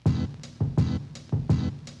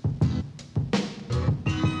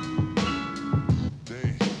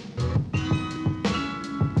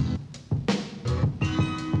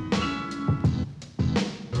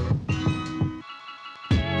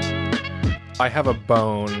I have a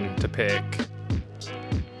bone to pick.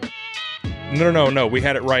 No. We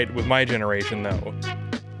had it right with my generation, though.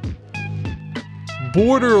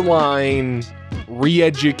 Borderline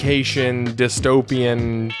re-education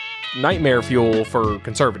dystopian nightmare fuel for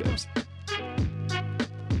conservatives.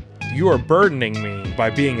 You are burdening me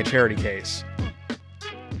by being a charity case.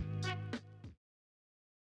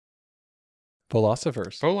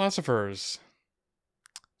 Philosophers.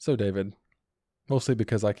 So, David, mostly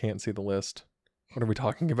because I can't see the list, what are we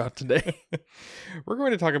talking about today? We're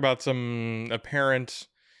going to talk about some apparent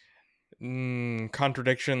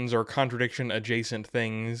contradictions or contradiction-adjacent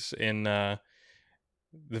things in the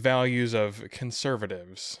values of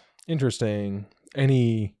conservatives. Interesting.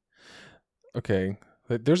 Okay,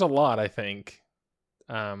 there's a lot, I think.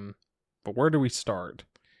 But where do we start?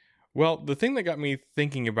 Well, the thing that got me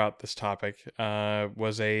thinking about this topic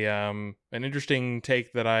was an interesting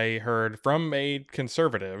take that I heard from a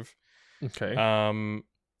conservative. Okay.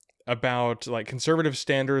 About like conservative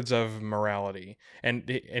standards of morality, and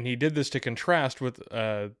he did this to contrast with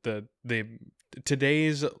the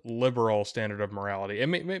today's liberal standard of morality,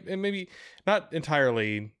 and maybe not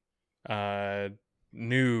entirely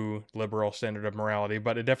new liberal standard of morality,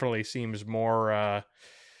 but it definitely seems more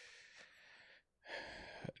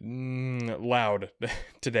loud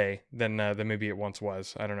today than maybe it once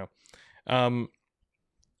was. I don't know.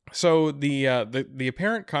 So the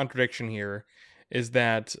apparent contradiction here is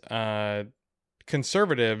that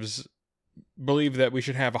conservatives believe that we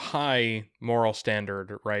should have a high moral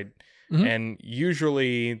standard, right? Mm-hmm. And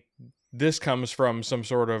usually this comes from some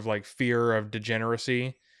sort of like fear of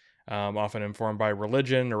degeneracy, often informed by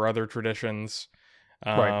religion or other traditions.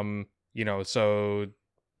 Right.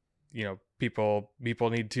 People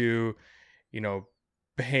need to,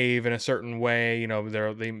 behave in a certain way.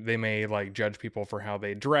 They may like judge people for how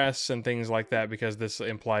they dress and things like that because this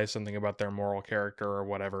implies something about their moral character or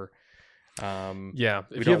whatever. We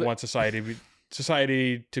don't want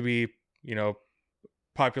society to be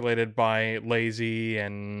populated by lazy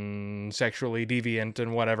and sexually deviant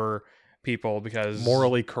and whatever people, because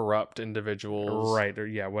morally corrupt individuals, right?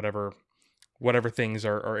 Or whatever things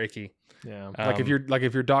are icky. Yeah,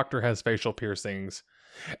 if your doctor has facial piercings.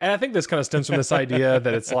 And I think this kind of stems from this idea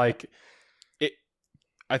that it's like,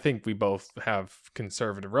 I think we both have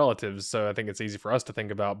conservative relatives, so I think it's easy for us to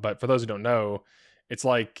think about. But for those who don't know, it's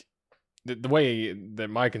like the way that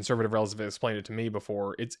my conservative relatives have explained it to me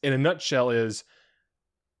before, it's in a nutshell is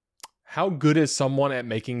how good is someone at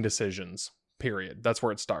making decisions, period. That's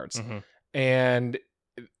where it starts. Mm-hmm. And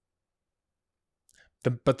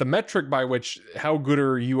the metric by which how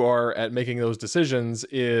good you are at making those decisions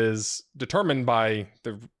is determined by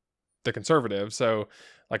the conservative. So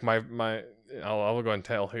like I'll go ahead and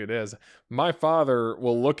tell who it is. My father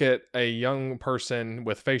will look at a young person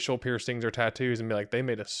with facial piercings or tattoos and be like, they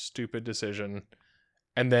made a stupid decision.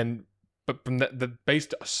 And then, but from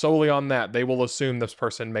based solely on that, they will assume this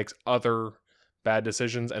person makes other bad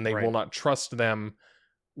decisions and they will not trust them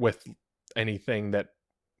with anything that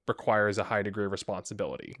requires a high degree of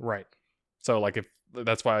responsibility. Right. So like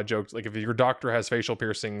that's why I joked, like if your doctor has facial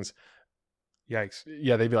piercings, yikes.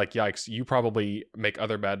 Yeah, they'd be like, yikes, you probably make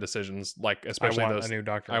other bad decisions, like especially a new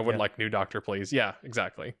doctor. I would like new doctor, please. Yeah,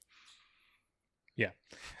 exactly. Yeah.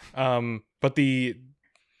 But the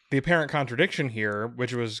apparent contradiction here,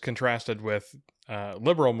 which was contrasted with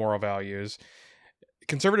liberal moral values,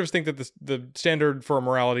 conservatives think that the standard for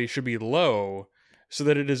morality should be low so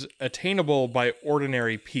that it is attainable by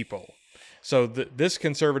ordinary people. So this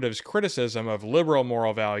conservative's criticism of liberal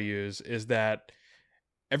moral values is that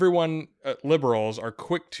liberals are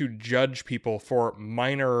quick to judge people for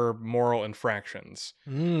minor moral infractions.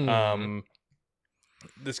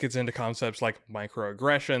 This gets into concepts like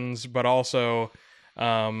microaggressions, but also,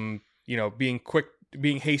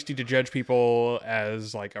 being hasty to judge people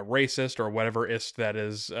as like a racist or whatever ist that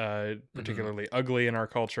is particularly ugly in our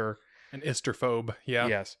culture. An isterphobe, yeah.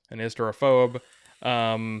 Yes, an isterophobe.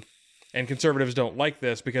 And conservatives don't like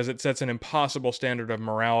this because it sets an impossible standard of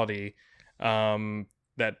morality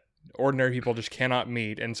that ordinary people just cannot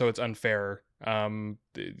meet, and so it's unfair.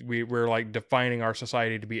 We're like defining our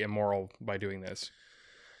society to be immoral by doing this.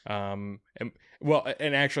 And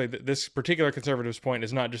actually, this particular conservative's point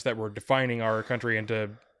is not just that we're defining our country into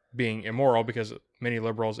being immoral, because many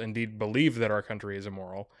liberals indeed believe that our country is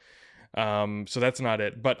immoral. So that's not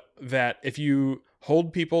it. But that if you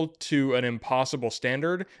hold people to an impossible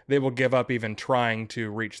standard, they will give up even trying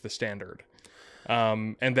to reach the standard.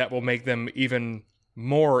 And that will make them even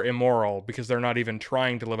more immoral because they're not even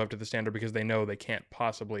trying to live up to the standard because they know they can't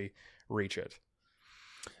possibly reach it.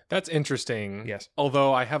 That's interesting. Yes.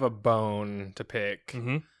 Although I have a bone to pick.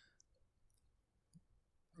 Mm-hmm.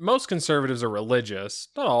 most conservatives are religious.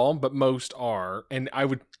 Not all, but most are. And I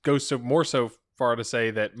would go more so far to say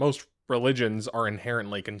that most religions are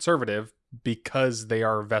inherently conservative because they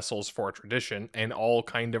are vessels for tradition and all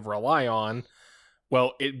kind of rely on,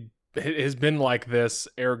 well, it has been like this,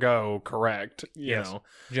 ergo correct, you know,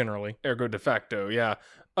 generally, ergo de facto. Yeah.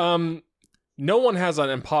 No one has an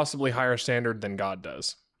impossibly higher standard than God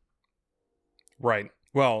does. Right.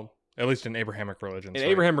 Well, at least in Abrahamic religions. In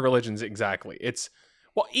Abrahamic religions, exactly. It's,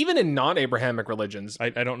 well, even in non-Abrahamic religions. I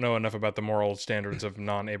don't know enough about the moral standards of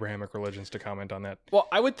non-Abrahamic religions to comment on that. Well,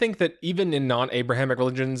 I would think that even in non-Abrahamic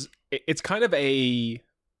religions, it's kind of I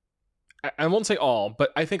won't say all,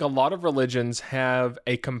 but I think a lot of religions have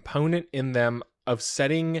a component in them of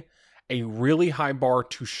setting a really high bar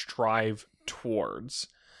to strive towards.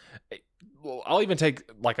 I'll even take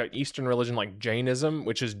like an Eastern religion like Jainism,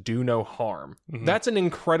 which is do no harm. Mm-hmm. That's an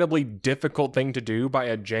incredibly difficult thing to do by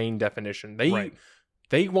a Jain definition.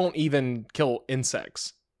 They won't even kill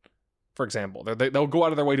insects, for example. They'll go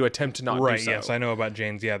out of their way to attempt to not do so. Right, yes, I know about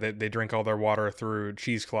Jains. Yeah, they drink all their water through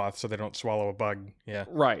cheesecloth so they don't swallow a bug. Yeah.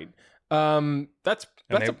 Right. And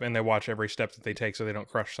they watch every step that they take so they don't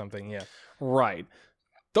crush something. Yeah. Right.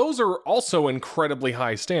 Those are also incredibly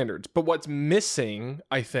high standards. But what's missing,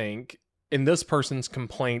 I think, in this person's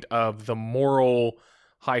complaint of the moral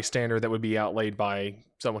high standard that would be outlaid by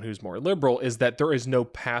someone who's more liberal is that there is no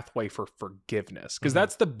pathway for forgiveness. Because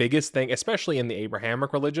that's the biggest thing, especially in the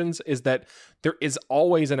Abrahamic religions, is that there is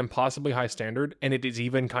always an impossibly high standard, and it is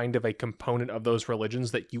even kind of a component of those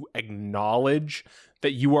religions that you acknowledge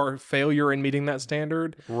that you are a failure in meeting that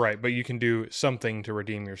standard. Right, but you can do something to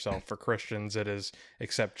redeem yourself. For Christians, it is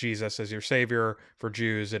accept Jesus as your savior. For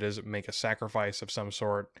Jews, it is make a sacrifice of some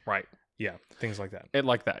sort. Right. Yeah, things like that.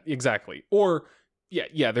 Like that, exactly. Or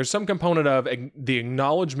yeah, there's some component of the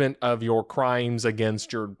acknowledgement of your crimes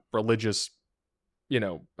against your religious,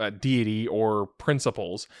 deity or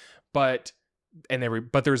principles, but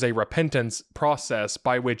there's a repentance process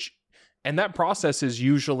by which, and that process is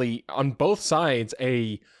usually on both sides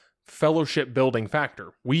a fellowship building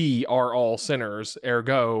factor. We are all sinners,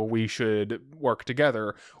 ergo we should work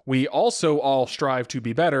together. We also all strive to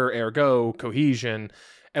be better, ergo cohesion.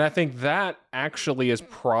 And I think that actually is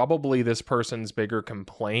probably this person's bigger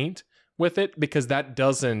complaint with it, because that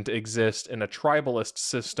doesn't exist in a tribalist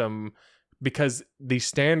system, because the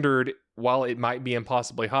standard, while it might be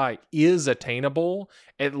impossibly high, is attainable,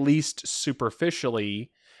 at least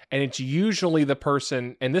superficially. And it's usually the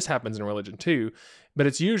person, and this happens in religion too, but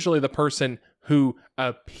it's usually the person who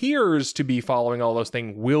appears to be following all those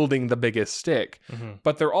things, wielding the biggest stick,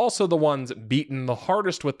 but they're also the ones beaten the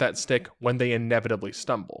hardest with that stick when they inevitably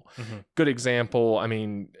stumble. Good example, I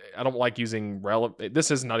mean, I don't like using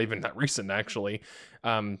this is not even that recent, actually.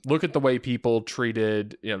 Look at the way people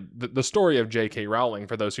treated, the story of J.K. Rowling,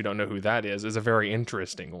 for those who don't know who that is a very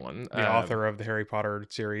interesting one. The author of the Harry Potter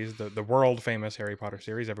series, the world-famous Harry Potter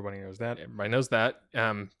series, everybody knows that. Everybody knows that.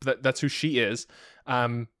 That's who she is.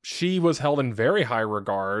 She was held in very high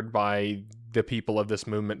regard by the people of this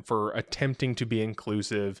movement for attempting to be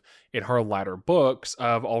inclusive in her latter books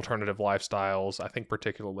of alternative lifestyles, I think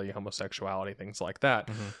particularly homosexuality, things like that.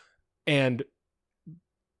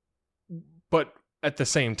 But at the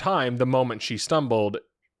same time, the moment she stumbled,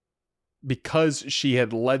 because she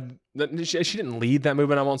had she didn't lead that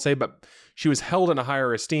movement, I won't say, but she was held in a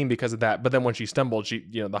higher esteem because of that. But then when she stumbled,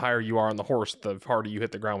 the higher you are on the horse, the harder you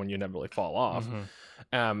hit the ground when you inevitably fall off.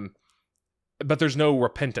 But there's no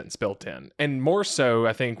repentance built in. And more so,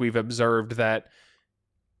 I think we've observed that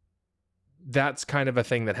that's kind of a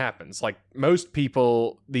thing that happens. Like most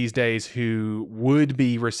people these days who would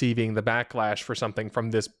be receiving the backlash for something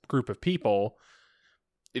from this group of people,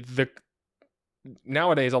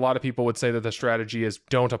 nowadays a lot of people would say that the strategy is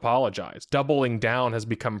don't apologize. Doubling down has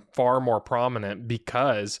become far more prominent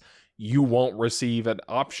because you won't receive an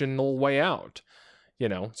optional way out.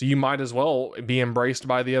 So you might as well be embraced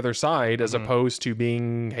by the other side as opposed to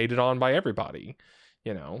being hated on by everybody,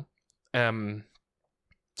 So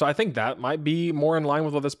I think that might be more in line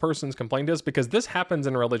with what this person's complaint is, because this happens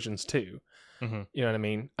in religions too. You know what I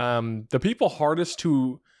mean? The people hardest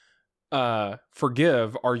to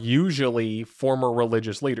forgive are usually former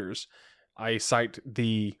religious leaders. I cite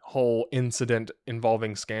the whole incident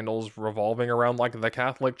involving scandals revolving around like the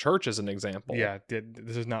Catholic Church as an example. Yeah,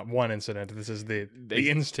 this is not one incident. This is the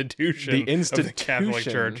institution of the Catholic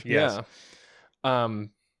Church. Yes.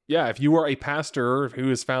 Yeah. If you are a pastor who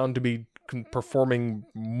is found to be performing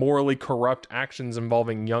morally corrupt actions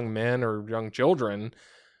involving young men or young children,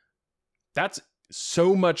 that's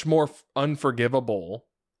so much more unforgivable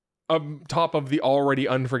top of the already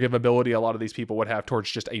unforgivability a lot of these people would have towards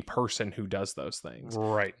just a person who does those things.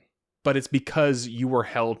 Right. But it's because you were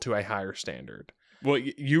held to a higher standard. Well,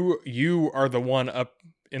 you are the one up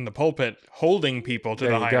in the pulpit holding people to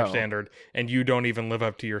There the you higher go. standard, and you don't even live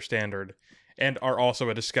up to your standard, and are also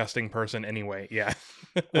a disgusting person anyway. Yeah.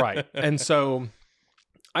 Right. And so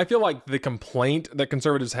I feel like the complaint that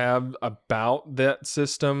conservatives have about that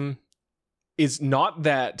system is not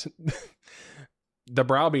that the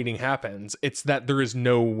browbeating happens, it's that there is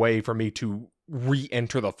no way for me to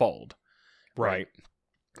re-enter the fold. Right.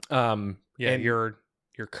 Yeah, and you're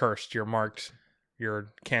cursed, you're marked,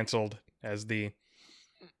 you're canceled, as the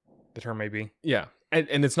term may be. yeah.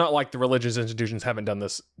 And it's not like the religious institutions haven't done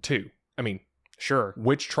this too. I mean, Sure.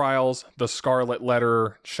 witch trials, the Scarlet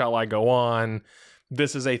Letter, shall I go on?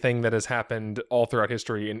 This is a thing that has happened all throughout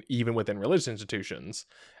history and even within religious institutions,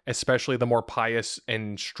 especially the more pious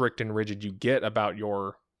and strict and rigid you get about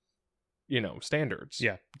your, standards.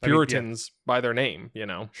 Yeah. Puritans by their name,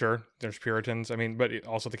 Sure, there's Puritans. I mean, but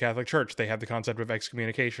also the Catholic Church, they have the concept of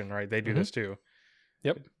excommunication, right? They do Mhm. this too.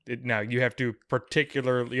 Yep. Now you have to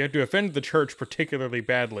offend the church particularly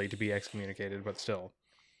badly to be excommunicated, but still.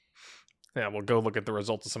 Yeah, we'll go look at the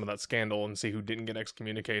results of some of that scandal and see who didn't get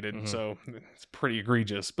excommunicated. Mhm. So it's pretty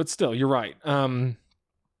egregious, but still, you're right.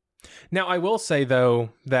 Now I will say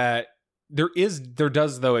though that there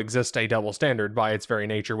does though exist a double standard by its very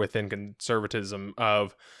nature within conservatism.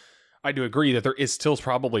 I do agree that there is still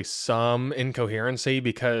probably some incoherency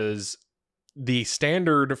because the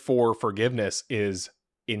standard for forgiveness is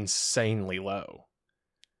insanely low.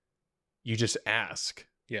 You just ask.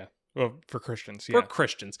 Well, for Christians, For yeah.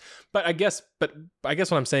 Christians. But I guess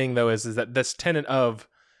what I'm saying though is that this tenet of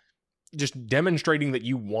just demonstrating that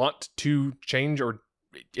you want to change, or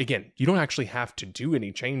again, you don't actually have to do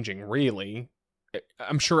any changing really.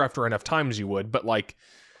 I'm sure after enough times you would, but like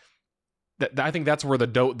that, I think that's where the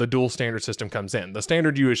dual standard system comes in. The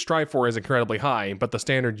standard you strive for is incredibly high, but the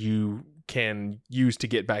standard you can use to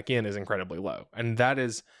get back in is incredibly low. And that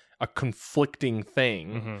is a conflicting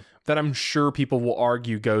thing Mhm. that I'm sure people will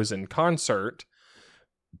argue goes in concert,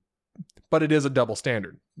 but it is a double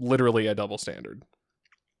standard, literally a double standard.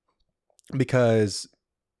 Because,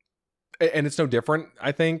 and it's no different,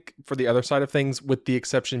 I think, for the other side of things, with the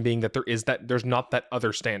exception being that there's not that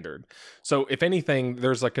other standard. So if anything,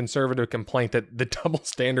 there's a conservative complaint that the double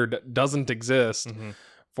standard doesn't exist Mhm.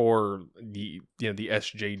 for the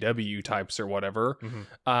SJW types or whatever.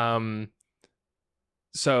 Mhm.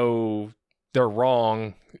 So they're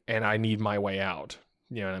wrong and I need my way out.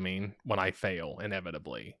 You know what I mean? When I fail,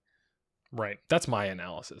 inevitably. Right. That's my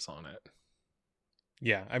analysis on it.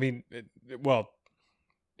 Yeah. I mean,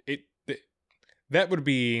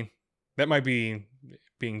 that might be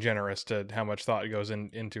being generous to how much thought goes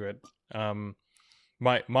into it.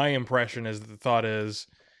 My impression is that the thought is,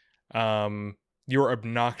 you're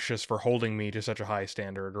obnoxious for holding me to such a high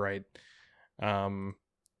standard, right?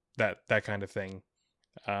 That kind of thing.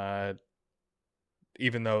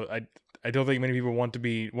 Even though I don't think many people want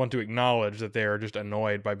to acknowledge that they are just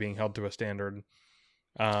annoyed by being held to a standard.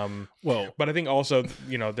 Well, But I think also,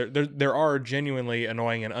 there are genuinely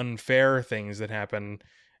annoying and unfair things that happen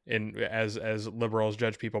as liberals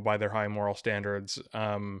judge people by their high moral standards.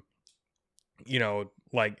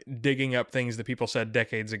 Like digging up things that people said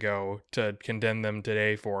decades ago to condemn them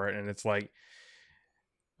today for it, and it's like,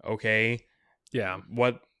 okay, yeah.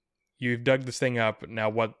 what you've dug this thing up, now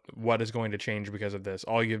what is going to change because of this?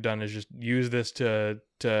 All you've done is just use this to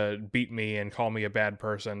beat me and call me a bad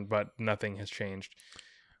person, but nothing has changed.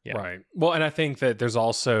 Yeah. Right. Well, and I think that there's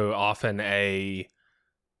also often a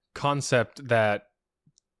concept that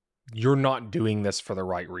you're not doing this for the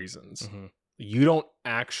right reasons. Mhm. You don't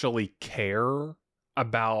actually care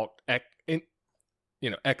about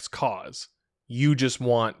X cause. You just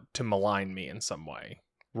want to malign me in some way.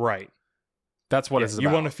 Right. That's what Yeah, it's you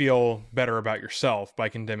about. want to feel better about yourself by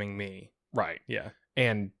condemning me. Right. Yeah.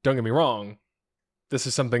 And don't get me wrong, this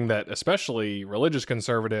is something that especially religious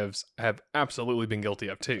conservatives have absolutely been guilty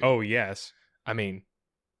of too. Oh, yes. I mean,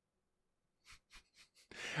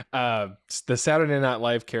 the Saturday Night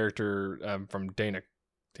Live character from Dana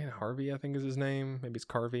Harvey, I think is his name. Maybe it's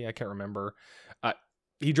Carvey. I can't remember.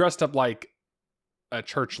 He dressed up like a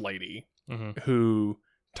church lady Mhm. who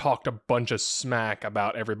talked a bunch of smack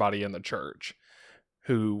about everybody in the church,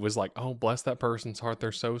 who was like, oh, bless that person's heart.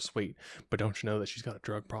 They're so sweet. But don't you know that she's got a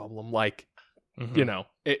drug problem? Like, Mhm.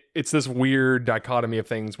 It's this weird dichotomy of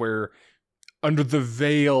things where under the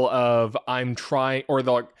veil of I'm trying, or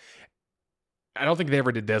I don't think they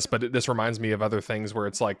ever did this, but this reminds me of other things where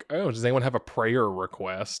it's like, oh, does anyone have a prayer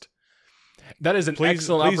request? That is an Please,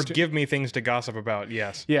 excellent please opportunity. give me things to gossip about.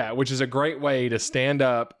 Yes. Yeah, which is a great way to stand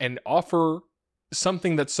up and offer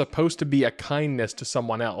something that's supposed to be a kindness to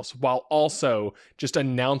someone else while also just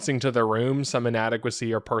announcing to the room some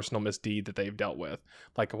inadequacy or personal misdeed that they've dealt with.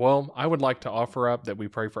 Like, well, I would like to offer up that we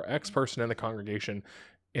pray for X person in the congregation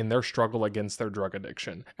in their struggle against their drug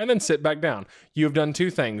addiction, and then sit back down. You have done two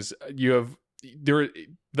things. The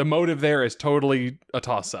motive there is totally a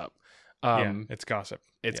toss up. It's gossip.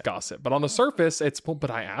 It's gossip. But on the surface, it's, well,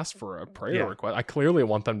 but I asked for a prayer request. I clearly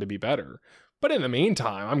want them to be better. But in the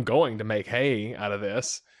meantime, I'm going to make hay out of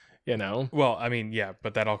this, you know? Well, I mean, yeah,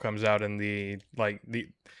 but that all comes out in the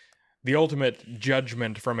ultimate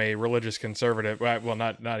judgment from a religious conservative. Well,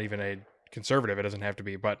 not even a conservative. It doesn't have to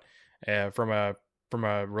be, but from a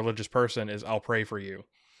religious person is, I'll pray for you.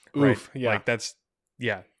 Oof, right? yeah. Like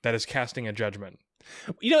that is casting a judgment.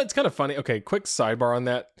 You know, it's kind of funny. Okay, quick sidebar on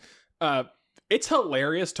that. It's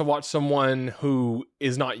hilarious to watch someone who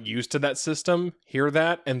is not used to that system hear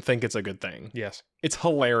that and think it's a good thing. Yes. It's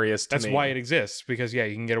hilarious to That's me. why it exists, because you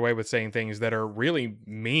can get away with saying things that are really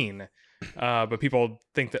mean. But people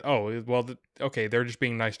think that, oh, well, okay, they're just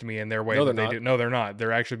being nice to me in their way. No, that they're they not. do. No, they're not.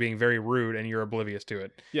 They're actually being very rude, and you're oblivious to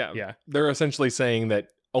it. Yeah. Yeah. They're essentially saying that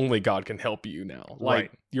only God can help you now. Like,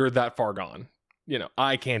 Right. you're that far gone. You know,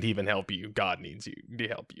 I can't even help you. God needs you to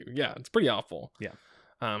help you. Yeah, it's pretty awful. Yeah.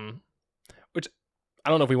 Which I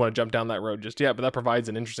don't know if we want to jump down that road just yet, but that provides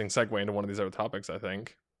an interesting segue into one of these other topics, I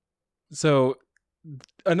think. So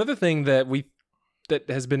another thing that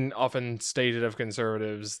has been often stated of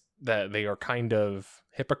conservatives that they are kind of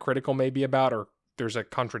hypocritical maybe about, or there's a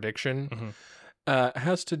contradiction,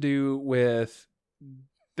 has to do with,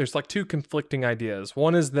 there's like two conflicting ideas.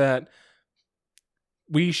 One is that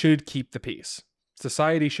we should keep the peace.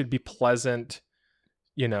 Society should be pleasant,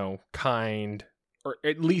 you know, kind, or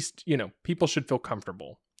at least, you know, people should feel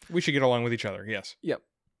comfortable. We should get along with each other. Yes. Yep.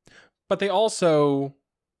 But they also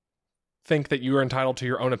think that you are entitled to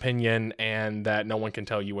your own opinion and that no one can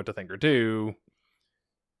tell you what to think or do,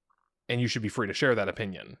 and you should be free to share that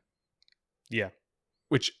opinion. Yeah.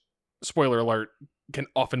 Which, spoiler alert, can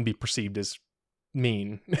often be perceived as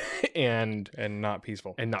mean and not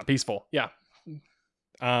peaceful. Yeah.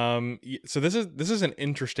 So this is an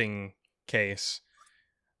interesting case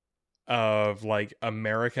of like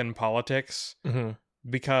American politics,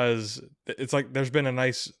 because it's like there's been a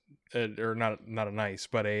nice or not a nice,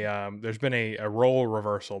 but there's been a role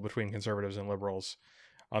reversal between conservatives and liberals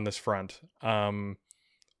on this front,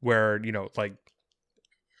 where, you know, like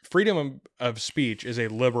freedom of speech is a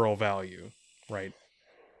liberal value, right?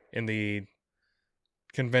 In the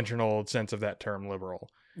conventional sense of that term, liberal.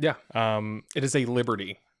 Yeah. It is a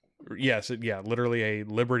liberty. Yes, literally a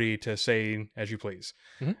liberty to say as you please.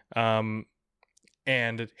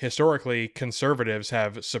 And historically, conservatives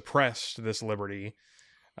have suppressed this liberty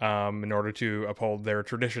in order to uphold their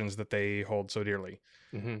traditions that they hold so dearly.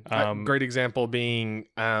 A great example being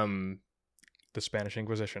the Spanish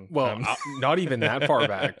Inquisition. Well, not even that far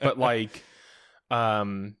back, but like,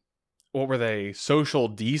 what were they? Social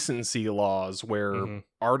decency laws where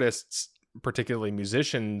artists, particularly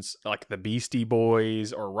musicians like the Beastie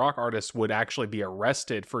Boys or rock artists, would actually be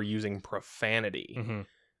arrested for using profanity.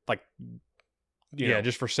 Like, you know,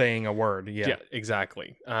 just for saying a word. Yeah,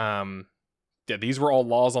 exactly. These were all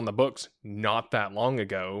laws on the books not that long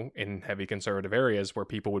ago in heavy conservative areas where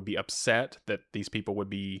people would be upset that these people would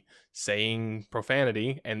be saying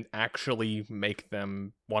profanity and actually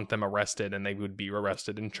want them arrested, and they would be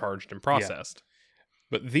arrested and charged and processed.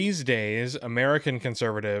 But these days, American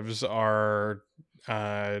conservatives are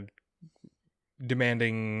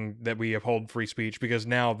demanding that we uphold free speech because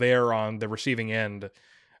now they're on the receiving end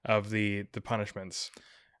of the punishments.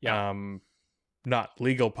 Yeah. Not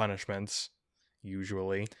legal punishments,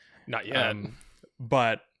 usually. Not yet.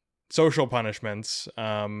 But social punishments,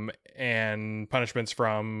 and punishments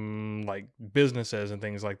from like businesses and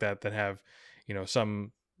things like that have, you know,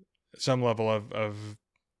 some level of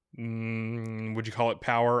would you call it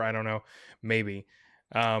power? I don't know. Maybe.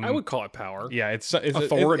 I would call it power. Yeah, it's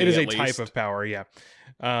authority. It is a at type least. of power. Yeah.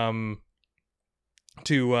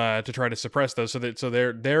 To try to suppress those, so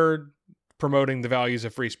they're promoting the values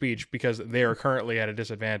of free speech because they are currently at a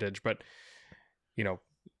disadvantage. But, you know,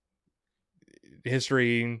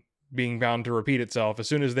 history being bound to repeat itself, as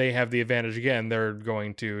soon as they have the advantage again, they're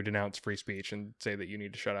going to denounce free speech and say that you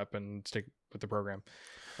need to shut up and stick with the program.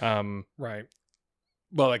 Right.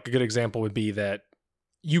 Well, like a good example would be that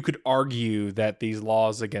you could argue that these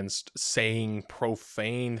laws against saying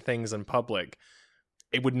profane things in public,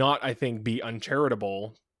 it would not, I think, be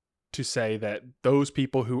uncharitable to say that those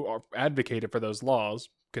people who are advocated for those laws,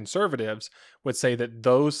 conservatives would say that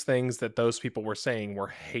those things that those people were saying were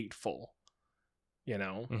hateful, you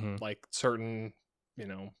know, like certain, you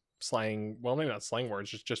know, slang, well, maybe not slang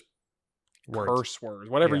words, just curse words,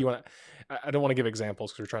 whatever you want. I don't want to give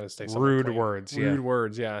examples because we're trying to stay rude clean. words. Rude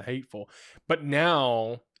words, yeah, hateful. But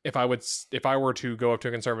now, if I were to go up to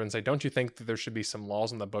a conservative and say, "Don't you think that there should be some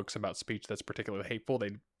laws in the books about speech that's particularly hateful?"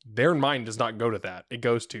 Their mind does not go to that. It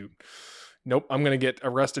goes to, nope, I'm going to get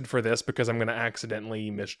arrested for this because I'm going to accidentally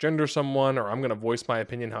misgender someone, or I'm going to voice my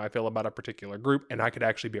opinion how I feel about a particular group, and I could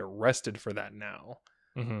actually be arrested for that now.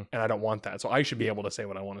 And I don't want that. So I should be able to say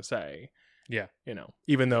what I want to say. Yeah. You know,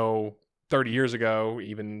 even though 30 years ago,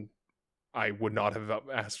 even I would not have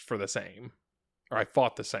asked for the same, or I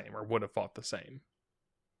fought the same, or would have fought the same.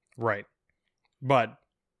 Right. But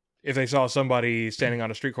if they saw somebody standing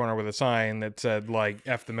on a street corner with a sign that said, like,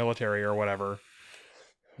 F the military or whatever,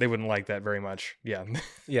 they wouldn't like that very much. Yeah.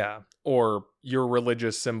 Yeah. Or your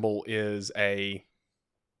religious symbol is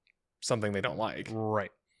something they don't like.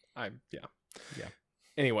 Right. Yeah.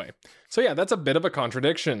 Anyway, so yeah, that's a bit of a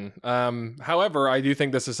contradiction. However, I do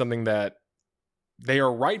think this is something that they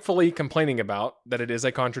are rightfully complaining about, that it is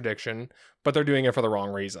a contradiction, but they're doing it for the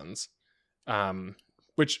wrong reasons.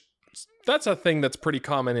 Which, that's a thing that's pretty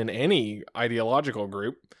common in any ideological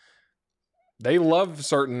group. They love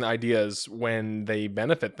certain ideas when they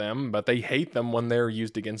benefit them, but they hate them when they're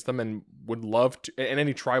used against them, and would love to, in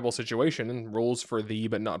any tribal situation, and rules for thee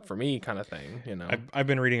but not for me kind of thing, you know. I've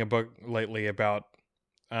been reading a book lately about,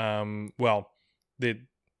 well, the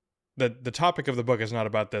topic of the book is not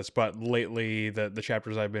about this, but lately the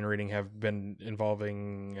chapters I've been reading have been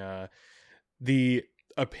involving the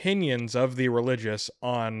opinions of the religious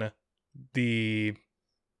on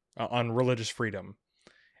religious freedom.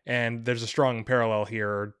 And there's a strong parallel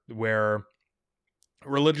here where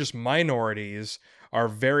religious minorities are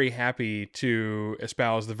very happy to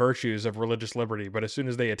espouse the virtues of religious liberty, but as soon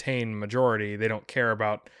as they attain majority, they don't care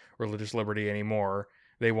about religious liberty anymore.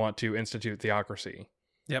 They want to institute theocracy.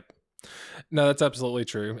 Yep. No, that's absolutely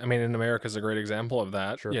true. I mean, in America is a great example of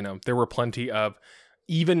that. Sure. You know, there were plenty of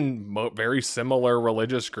even very similar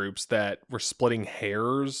religious groups that were splitting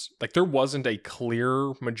hairs. Like, there wasn't a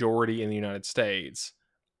clear majority in the United States.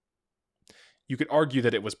 You could argue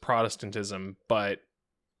that it was Protestantism,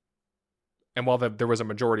 and while there was a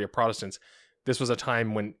majority of Protestants, this was a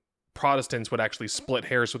time when Protestants would actually split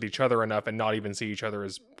hairs with each other enough and not even see each other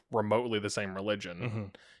as remotely the same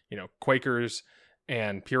religion. You know, Quakers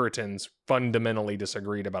and Puritans fundamentally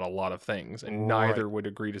disagreed about a lot of things, and neither would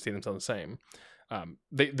agree to see themselves the same.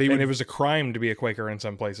 It was a crime to be a Quaker in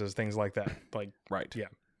some places, things like that. Like, right. Yeah.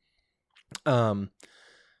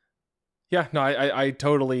 Yeah, no, I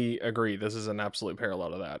totally agree. This is an absolute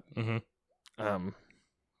parallel to that.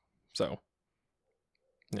 So,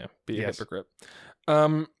 yeah, be a hypocrite.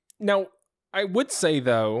 Now, I would say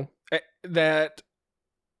though that,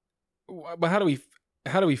 but how do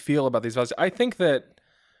we feel about these values? I think that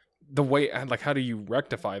the way, like, how do you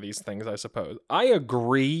rectify these things? I suppose I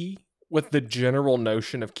agree with the general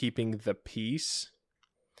notion of keeping the peace.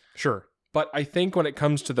 Sure, but I think when it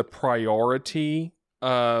comes to the priority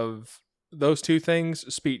of those two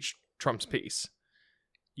things, speech trumps peace.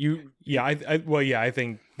 I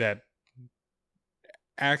think that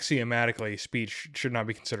axiomatically speech should not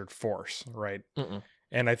be considered force, right?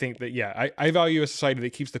 And I think that, I value a society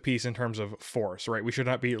that keeps the peace in terms of force, right? We should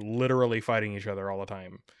not be literally fighting each other all the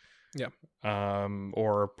time. Yeah.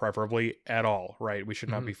 Or preferably at all, right? We should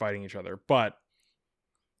not be fighting each other. But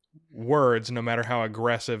words, no matter how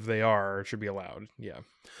aggressive they are, should be allowed. Yeah.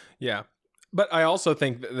 Yeah. But I also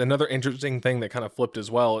think that another interesting thing that kind of flipped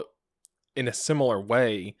as well, in a similar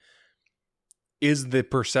way, is the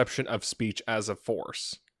perception of speech as a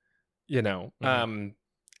force. You know, and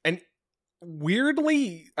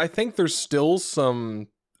weirdly, I think there's still some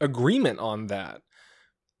agreement on that.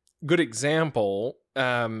 Good example,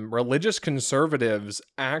 religious conservatives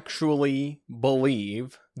actually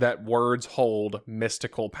believe that words hold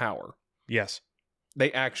mystical power. Yes.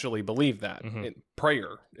 They actually believe that.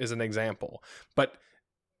 Prayer is an example. But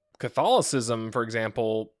Catholicism, for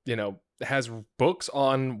example, you know, has books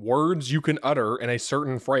on words you can utter in a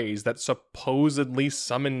certain phrase that supposedly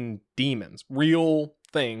summon demons. Real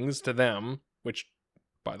things to them, which,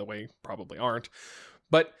 by the way, probably aren't.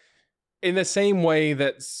 But in the same way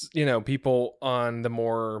that, you know, people on the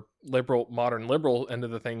more modern liberal end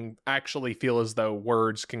of the thing actually feel as though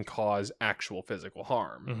words can cause actual physical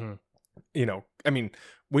harm. You know, I mean,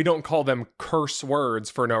 we don't call them curse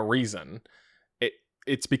words for no reason.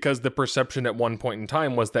 It's because the perception at one point in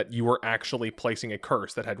time was that you were actually placing a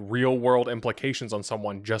curse that had real world implications on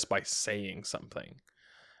someone just by saying something.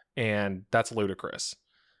 And that's ludicrous.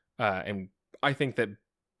 And I think that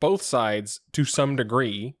both sides, to some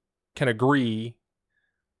degree,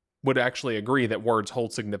 would actually agree that words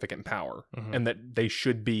hold significant power and that they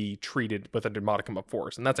should be treated with a modicum of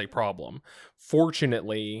force. And that's a problem.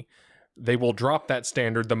 Fortunately, they will drop that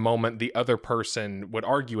standard the moment the other person would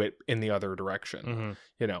argue it in the other direction.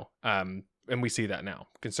 And we see that now.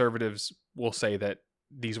 Conservatives will say that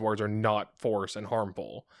these words are not force and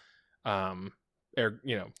harmful.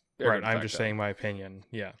 Right, I'm just saying my opinion.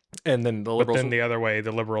 Yeah. And then the liberals... But then the other way,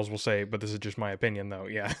 the liberals will say, but this is just my opinion, though.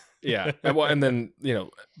 Yeah. Yeah. And then,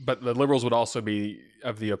 but the liberals would also be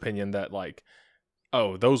of the opinion that, like,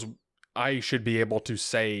 I should be able to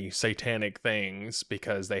say satanic things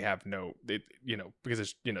because they have because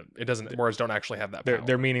it's, it doesn't, words don't actually have that power.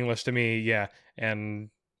 They're meaningless to me. Yeah.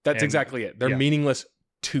 And that's exactly it. They're meaningless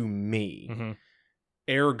to me. Mm-hmm.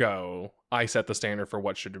 Ergo, I set the standard for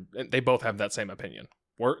what should, they both have that same opinion.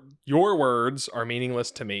 Your words are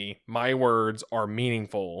meaningless to me. My words are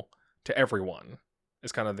meaningful to everyone.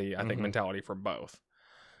 Is kind of the, I think, mentality for both.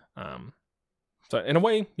 So in a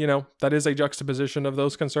way, that is a juxtaposition of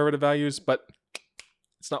those conservative values, but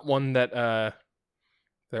it's not one that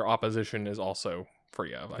their opposition is also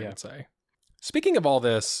free of, I would say. Speaking of all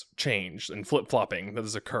this change and flip-flopping that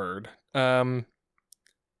has occurred, I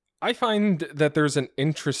find that there's an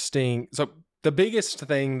interesting... So the biggest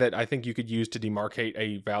thing that I think you could use to demarcate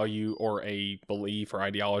a value or a belief or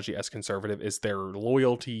ideology as conservative is their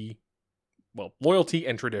loyalty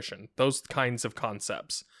and tradition, those kinds of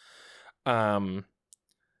concepts. However,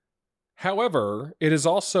 it is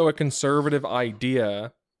also a conservative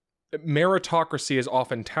idea. Meritocracy is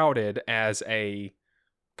often touted as a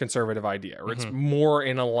conservative idea, or it's more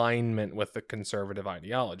in alignment with the conservative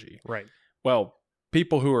ideology. Right. Well, the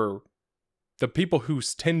people who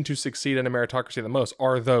tend to succeed in a meritocracy the most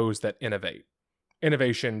are those that innovate.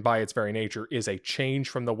 Innovation, by its very nature, is a change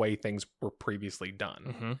from the way things were previously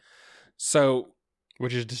done. So,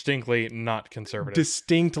 which is distinctly not conservative.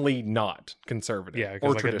 Yeah,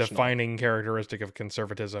 because like a defining characteristic of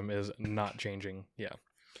conservatism is not changing. Yeah.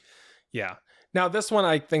 Yeah. Now, this one,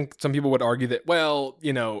 I think some people would argue that, well,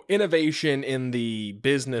 innovation in the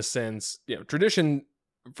business sense, tradition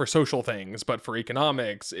for social things, but for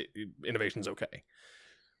economics, innovation's okay.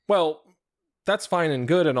 Well, that's fine and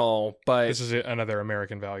good and all, but... This is another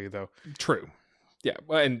American value, though. True. Yeah,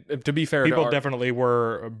 and to be fair... People definitely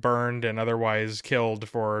were burned and otherwise killed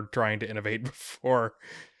for trying to innovate before.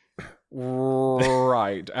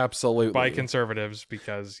 Right, absolutely. By conservatives,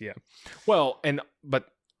 because, yeah. Well, but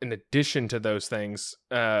in addition to those things,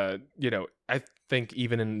 I think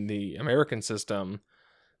even in the American system...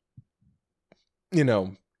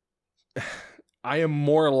 I am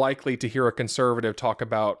more likely to hear a conservative talk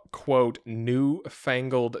about, quote,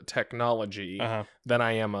 newfangled technology than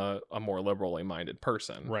I am a more liberally minded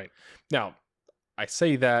person. Right. Now, I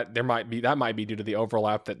say that that might be due to the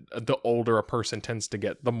overlap that the older a person tends to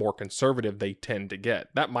get, the more conservative they tend to get.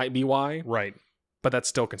 That might be why. Right. But that's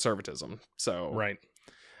still conservatism. So right.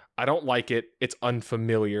 I don't like it. It's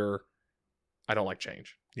unfamiliar. I don't like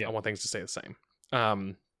change. Yeah. I want things to stay the same.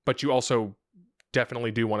 But you also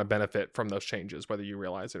definitely do want to benefit from those changes, whether you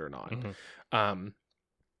realize it or not. And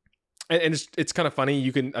it's kind of funny.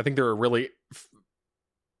 I think there are really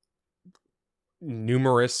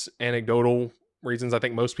numerous anecdotal reasons. I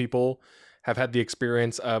think most people have had the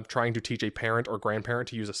experience of trying to teach a parent or grandparent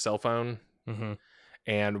to use a cell phone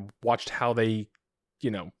and watched how they,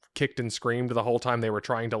 kicked and screamed the whole time they were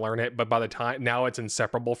trying to learn it. But by the time now it's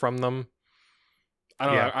inseparable from them. I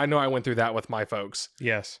don't know. I know I went through that with my folks.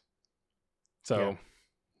 Yes. So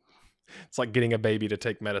it's like getting a baby to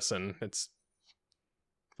take medicine. It's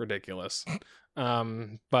ridiculous.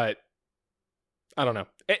 But I don't know.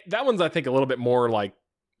 That one's, I think, a little bit more like,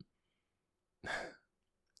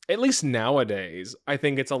 at least nowadays, I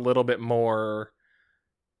think it's a little bit more,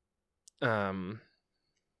 it's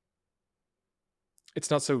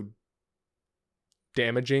not so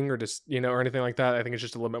damaging or just, or anything like that. I think it's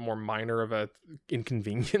just a little bit more minor of a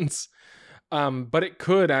inconvenience. But it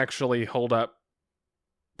could actually hold up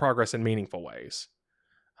progress in meaningful ways.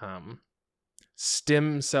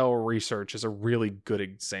 Stem cell research is a really good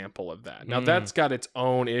example of that. Now, that's got its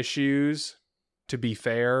own issues, to be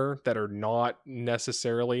fair, that are not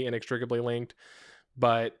necessarily inextricably linked.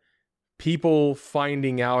 But people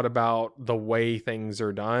finding out about the way things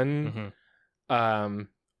are done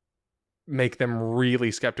make them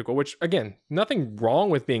really skeptical, which, again, nothing wrong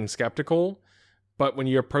with being skeptical. But when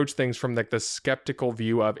you approach things from the skeptical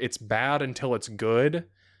view of it's bad until it's good,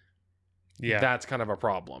 that's kind of a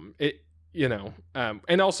problem.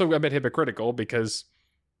 And also a bit hypocritical because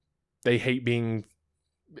they hate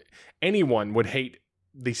anyone would hate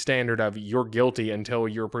the standard of you're guilty until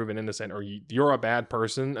you're proven innocent, or you're a bad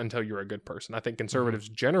person until you're a good person. I think conservatives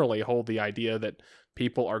generally hold the idea that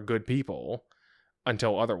people are good people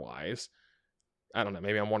until otherwise. I don't know.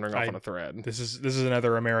 Maybe I'm wandering off on a thread. This is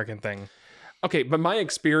another American thing. Okay, but my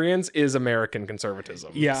experience is American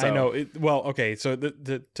conservatism. Yeah, so. I know. Well, okay, so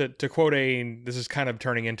to quote this is kind of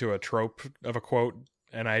turning into a trope of a quote,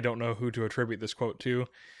 and I don't know who to attribute this quote to.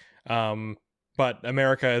 But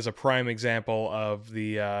America is a prime example of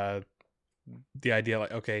the idea,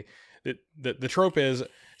 like, okay, the trope is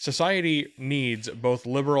society needs both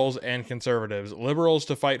liberals and conservatives. Liberals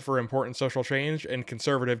to fight for important social change, and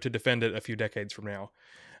conservative to defend it a few decades from now.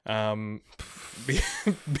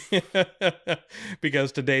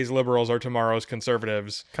 Because today's liberals are tomorrow's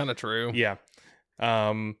conservatives. Kind of true. Yeah.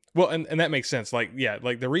 Well, and that makes sense. Like, yeah,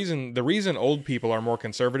 like the reason old people are more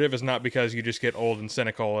conservative is not because you just get old and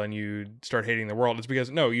cynical and you start hating the world. It's because,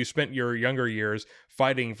 no, you spent your younger years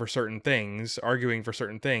fighting for certain things, arguing for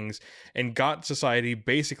certain things, and got society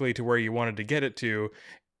basically to where you wanted to get it to,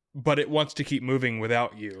 but it wants to keep moving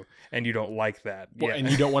without you, and you don't like that. Well, and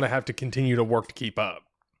you don't want to have to continue to work to keep up.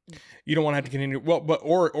 You don't want to have to continue. Well, but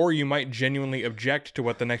or you might genuinely object to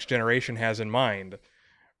what the next generation has in mind.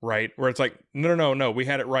 Right, where it's like, no, we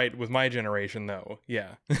had it right with my generation, though.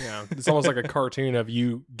 Yeah. It's almost like a cartoon of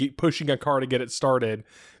you pushing a car to get it started,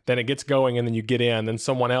 then it gets going, and then you get in, then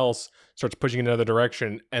someone else starts pushing in another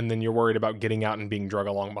direction, and then you're worried about getting out and being drug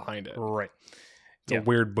along behind it. Right. It's a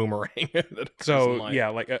weird boomerang. So, yeah,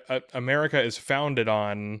 like America is founded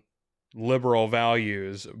on liberal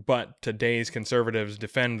values, but today's conservatives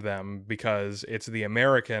defend them because it's the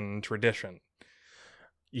American tradition.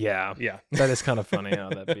 Yeah. Yeah. That is kind of funny how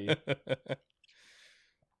that be.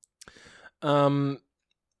 I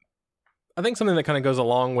think something that kind of goes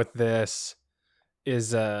along with this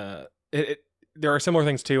is there are similar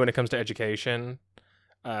things too when it comes to education.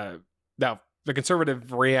 Now, the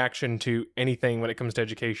conservative reaction to anything when it comes to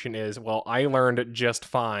education is, well, I learned just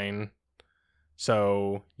fine,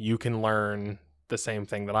 so you can learn the same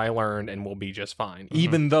thing that I learned and we'll be just fine.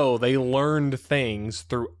 Even though they learned things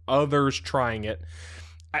through others trying it.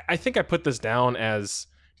 I think I put this down as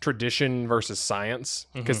tradition versus science,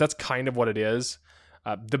 because that's kind of what it is.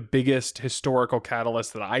 The biggest historical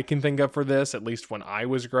catalyst that I can think of for this, at least when I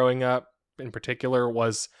was growing up in particular,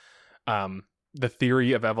 was the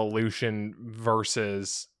theory of evolution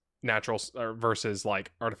versus natural versus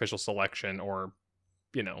like artificial selection, or,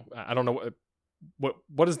 you know, I don't know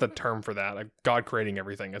what is the term for that? Like God creating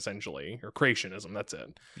everything, essentially, or creationism. That's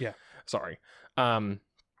it. Yeah. Sorry. And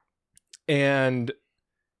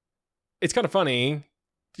it's kind of funny,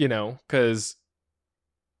 you know, because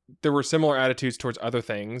there were similar attitudes towards other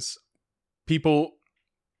things. People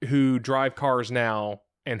who drive cars now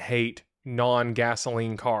and hate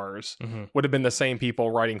non-gasoline cars would have been the same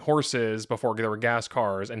people riding horses before there were gas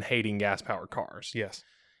cars and hating gas-powered cars. Yes.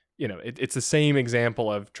 You know, it's the same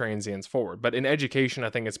example of transience forward. But in education,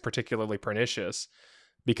 I think it's particularly pernicious,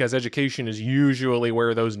 because education is usually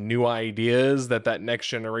where those new ideas that next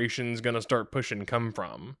generation is going to start pushing come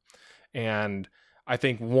from. And I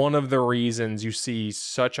think one of the reasons you see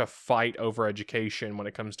such a fight over education when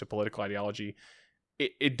it comes to political ideology,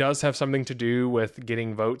 it does have something to do with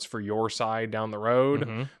getting votes for your side down the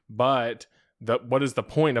road. But what is the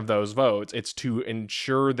point of those votes? It's to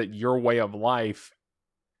ensure that your way of life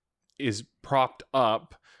is propped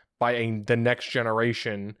up by the next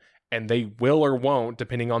generation, and they will or won't,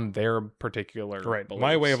 depending on their particular beliefs.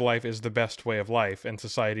 My way of life is the best way of life, and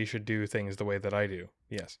society should do things the way that I do.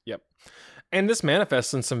 Yes. Yep. And this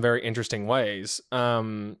manifests in some very interesting ways.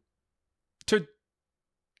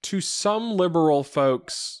 To some liberal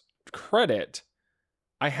folks' credit,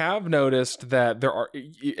 I have noticed that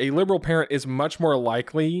a liberal parent is much more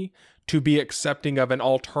likely to be accepting of an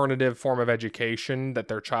alternative form of education that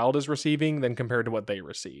their child is receiving than compared to what they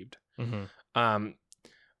received.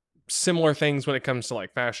 Similar things when it comes to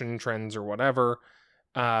like fashion trends or whatever,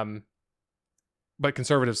 but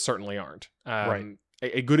conservatives certainly aren't. Right.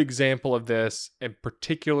 A good example of this in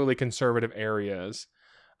particularly conservative areas,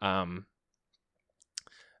 I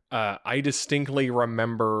distinctly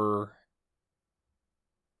remember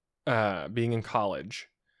being in college,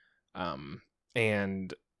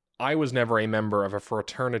 and I was never a member of a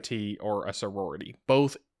fraternity or a sorority,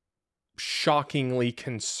 both shockingly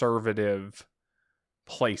conservative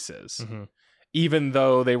places. Even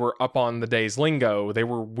though they were up on the day's lingo, they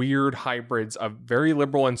were weird hybrids of very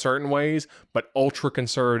liberal in certain ways, but ultra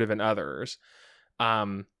conservative in others.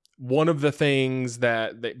 One of the things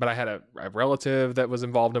but I had a relative that was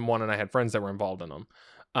involved in one, and I had friends that were involved in them.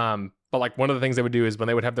 But like one of the things they would do is when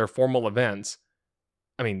they would have their formal events,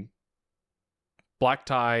 I mean, black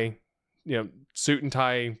tie, suit and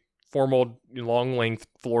tie, formal long length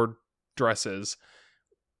floor dresses,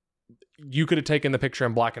 you could have taken the picture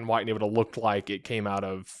in black and white and it would have looked like it came out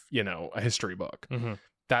of, a history book. Mm-hmm.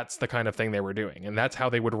 That's the kind of thing they were doing. And that's how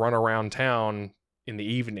they would run around town in the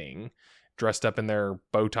evening, dressed up in their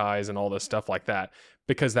bow ties and all this stuff like that,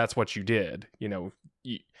 because that's what you did.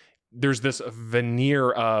 There's this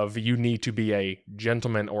veneer of you need to be a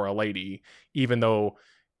gentleman or a lady, even though,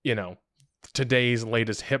 today's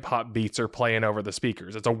latest hip hop beats are playing over the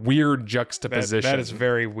speakers. It's a weird juxtaposition. That is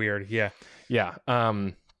very weird. Yeah. Yeah.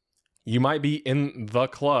 You might be in the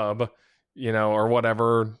club, or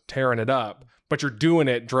whatever, tearing it up, but you're doing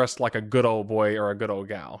it dressed like a good old boy or a good old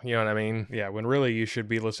gal. You know what I mean? Yeah. When really you should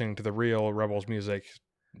be listening to the real Rebels music,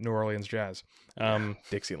 New Orleans jazz.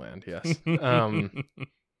 Dixieland. Yes. Let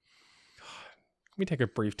me take a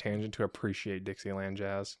brief tangent to appreciate Dixieland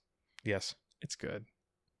jazz. Yes. It's good.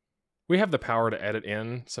 We have the power to edit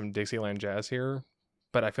in some Dixieland jazz here,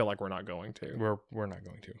 but I feel like we're not going to. We're not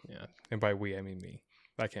going to. Yeah. And by we, I mean me.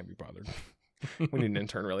 I can't be bothered. We need an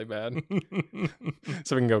intern really bad.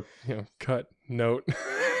 So we can go, cut, note.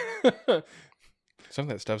 Some of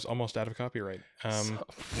that stuff's almost out of copyright.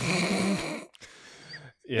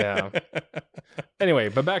 Yeah. Anyway,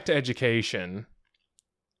 but back to education.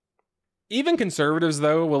 Even conservatives,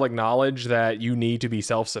 though, will acknowledge that you need to be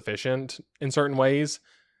self-sufficient in certain ways,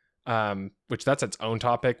 which that's its own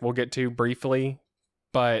topic we'll get to briefly.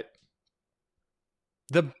 But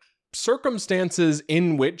the circumstances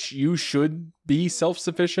in which you should be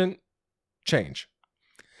self-sufficient change.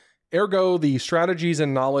 Ergo, the strategies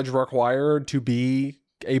and knowledge required to be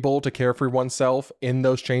able to care for oneself in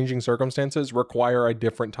those changing circumstances require a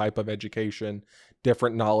different type of education,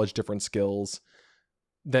 different knowledge, different skills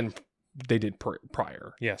than they did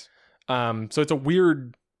prior. Yes. So it's a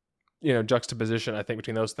weird, juxtaposition, I think,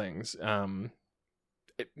 between those things.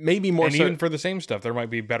 It may be more, and even for the same stuff, there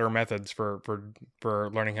might be better methods for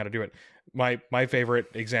learning how to do it. My favorite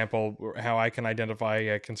example, how I can identify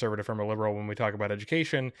a conservative from a liberal when we talk about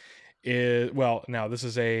education, is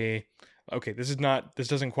this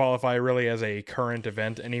doesn't qualify really as a current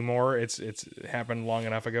event anymore. It's happened long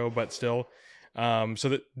enough ago, but still, so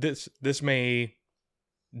that this may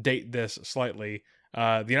date this slightly.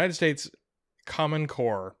 The United States Common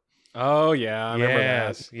Core. Oh yeah, I remember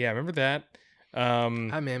that. Yeah, remember that. I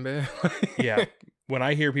remember. Yeah. When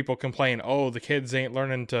I hear people complain, the kids ain't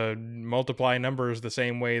learning to multiply numbers the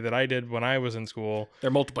same way that I did when I was in school.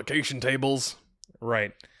 Their multiplication tables.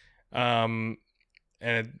 Right. And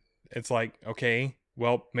it's like, okay,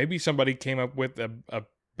 well, maybe somebody came up with a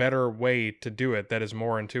better way to do it that is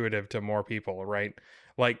more intuitive to more people, right?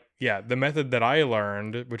 Like, yeah, the method that I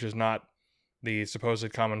learned, which is not the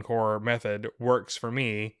supposed Common Core method, works for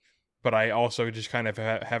me, but I also just kind of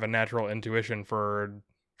have a natural intuition for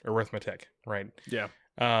arithmetic, right? Yeah.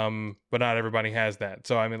 But not everybody has that.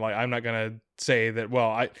 So I mean, like, I'm not gonna say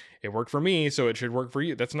that, it worked for me, so it should work for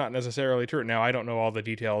you. That's not necessarily true. Now, I don't know all the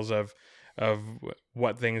details of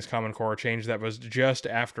what things Common Core changed. That was just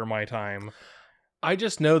after my time. I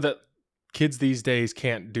just know that kids these days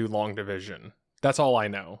can't do long division. That's all I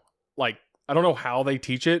know. Like, I don't know how they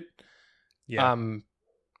teach it. Yeah.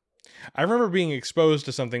 I remember being exposed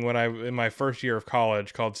to something in my first year of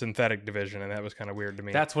college called synthetic division, and that was kind of weird to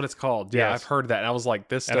me. That's what it's called. Yeah, Yes. I've heard that. And I was like,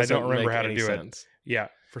 this doesn't I don't remember make how to any do sense. it. Yeah,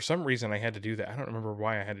 for some reason I had to do that. I don't remember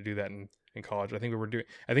why I had to do that in college. I think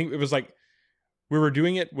it was like we were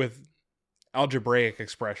doing it with algebraic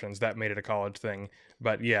expressions. That made it a college thing.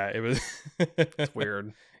 But yeah, it was It's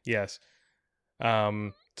weird. Yes.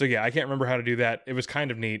 So yeah, I can't remember how to do that. It was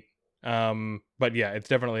kind of neat. But yeah, it's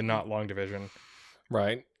definitely not long division.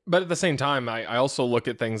 Right. But at the same time, I also look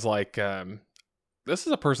at things like, this is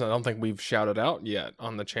a person I don't think we've shouted out yet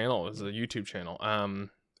on the channel. It's a YouTube channel.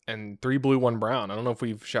 And 3 Blue 1 Brown. I don't know if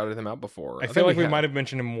we've shouted him out before. I feel like we might have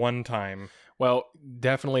mentioned him one time. Well,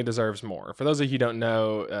 definitely deserves more. For those of you who don't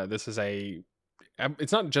know, this is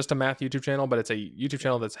it's not just a math YouTube channel, but it's a YouTube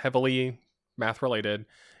channel that's heavily math related,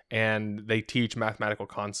 and they teach mathematical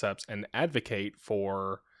concepts and advocate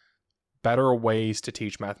for better ways to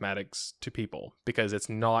teach mathematics to people because it's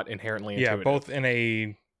not inherently intuitive. Yeah, both in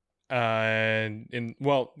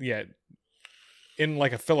in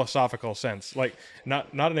like a philosophical sense, like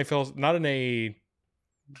not in a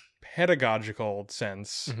pedagogical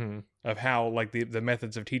sense Mm-hmm. of how like the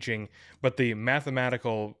methods of teaching, but the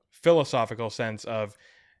mathematical philosophical sense of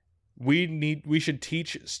we should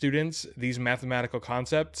teach students these mathematical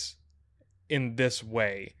concepts in this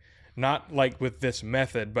way, not like with this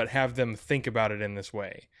method, but have them think about it in this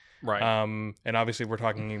way. Right. And obviously we're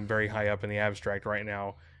talking very high up in the abstract right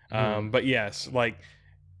now. But yes, like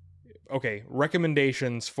okay,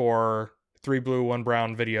 recommendations for 3 Blue, 1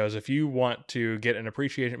 Brown videos. If you want to get an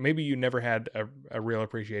appreciation, maybe you never had a real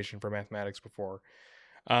appreciation for mathematics before.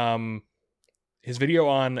 His video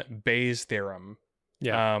on Bayes' theorem.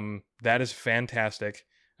 Yeah. That is fantastic.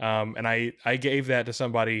 And I gave that to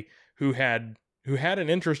somebody who had an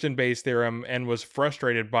interest in Bayes' theorem and was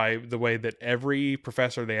frustrated by the way that every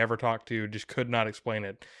professor they ever talked to just could not explain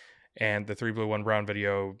it. And the 3 Blue, 1 Brown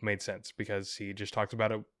video made sense because he just talks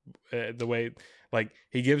about it the way, like,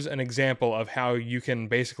 he gives an example of how you can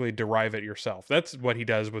basically derive it yourself. That's what he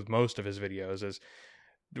does with most of his videos. Is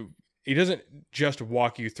he doesn't just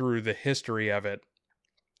walk you through the history of it,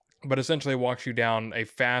 but essentially walks you down a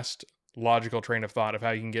fast, logical train of thought of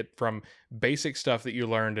how you can get from basic stuff that you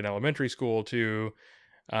learned in elementary school to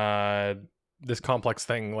this complex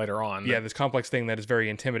thing later on. Yeah, this complex thing that is very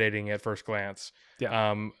intimidating at first glance.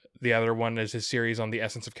 Yeah. The other one is his series on the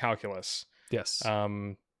essence of calculus. Yes.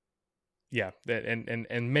 Yeah,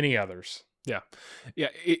 and many others. Yeah.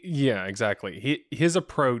 Yeah, exactly. His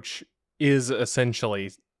approach is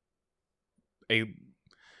essentially a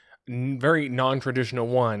very non-traditional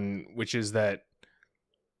one, which is that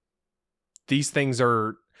these things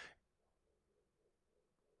are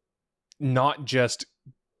not just,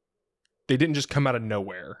 they didn't just come out of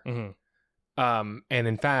nowhere. Mm-hmm. And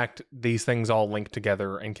in fact, these things all link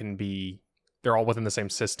together and can be, they're all within the same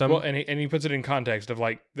system. Well, and he puts it in context of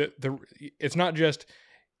like it's not just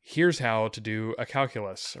here's how to do a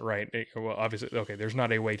calculus, right? Well, obviously, okay, there's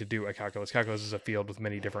not a way to do a calculus. Calculus is a field with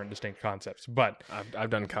many different distinct concepts, but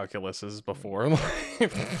I've done calculuses before.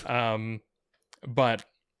 But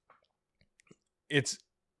it's,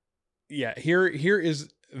 yeah, here is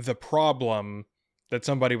the problem that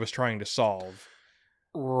somebody was trying to solve.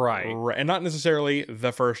 Right. And not necessarily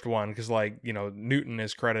the first one, because, like, you know, Newton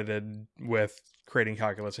is credited with creating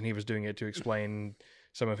calculus, and he was doing it to explain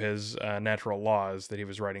some of his natural laws that he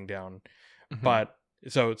was writing down. Mm-hmm. But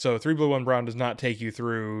so 3 Blue, 1 Brown does not take you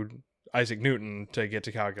through Isaac Newton to get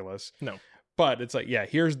to calculus. No. But it's like, yeah,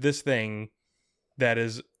 here's this thing that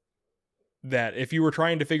if you were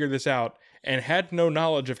trying to figure this out and had no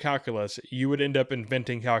knowledge of calculus, you would end up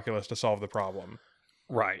inventing calculus to solve the problem.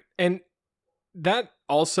 Right. And that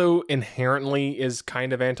also inherently is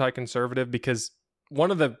kind of anti-conservative, because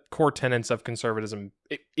one of the core tenets of conservatism,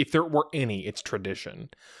 if there were any, it's tradition.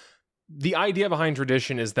 The idea behind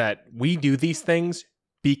tradition is that we do these things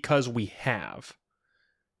because we have.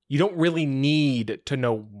 You don't really need to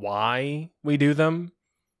know why we do them.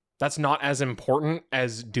 That's not as important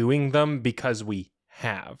as doing them because we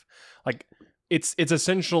have. Like, it's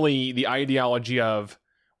essentially the ideology of,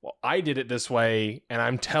 well, I did it this way, and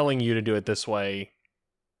I'm telling you to do it this way,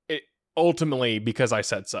 ultimately because I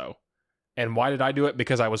said so. And why did I do it?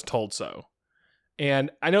 Because I was told so.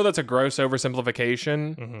 And I know that's a gross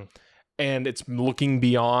oversimplification, Mm-hmm. and it's looking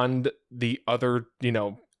beyond the other,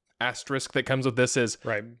 asterisk that comes with this is,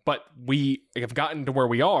 right. But we have gotten to where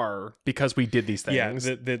we are because we did these things.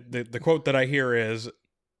 Yeah, the quote that I hear is,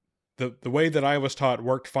 the way that I was taught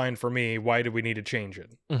worked fine for me. Why do we need to change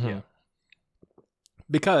it? Mm-hmm. Yeah.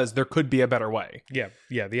 Because there could be a better way. Yeah.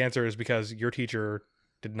 The answer is because your teacher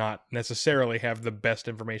did not necessarily have the best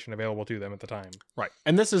information available to them at the time. Right.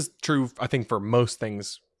 And this is true, I think, for most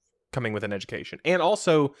things coming with an education. And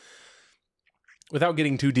also, without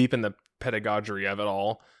getting too deep in the pedagogy of it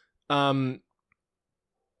all, once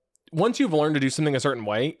you've learned to do something a certain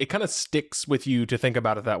way, it kind of sticks with you to think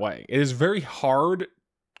about it that way. It is very hard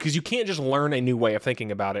because you can't just learn a new way of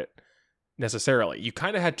thinking about it necessarily. You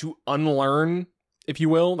kind of had to unlearn, if you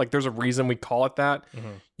will. Like, there's a reason we call it that. Mm-hmm.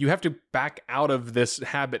 You have to back out of this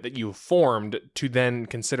habit that you've formed to then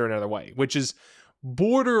consider another way, which is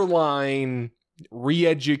borderline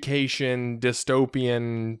re-education,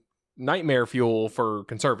 dystopian nightmare fuel for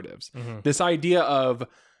conservatives. Mm-hmm. This idea of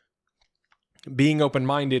being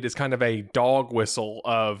open-minded is kind of a dog whistle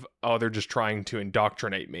of, oh, they're just trying to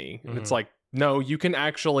indoctrinate me. Mm-hmm. And it's like, no, you can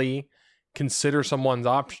actually consider someone's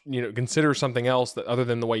option, consider something else that other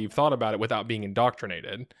than the way you've thought about it without being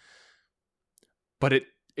indoctrinated. But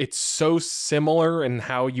it's so similar in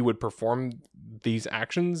how you would perform these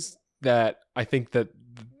actions that I think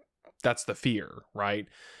that's the fear, right?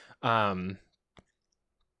 A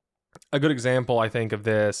good example, I think, of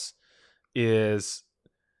this is,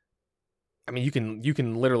 I mean, you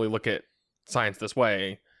can literally look at science this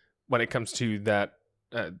way when it comes to that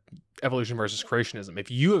evolution versus creationism.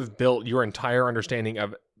 If you have built your entire understanding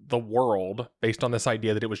of the world based on this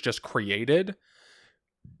idea that it was just created,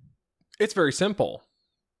 it's very simple.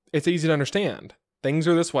 It's easy to understand. Things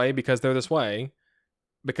are this way because they're this way,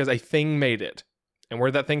 because a thing made it. And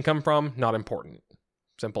where did that thing come from? Not important.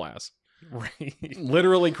 Simple as. Right.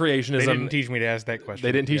 Literally creationism. They didn't teach me to ask that question.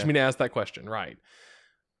 They didn't teach me to ask that question, right?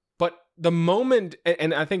 But the moment,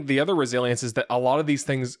 and I think the other resilience is that a lot of these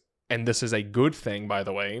things, and this is a good thing, by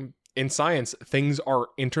the way, in science, things are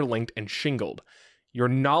interlinked and shingled. Your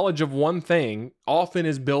knowledge of one thing often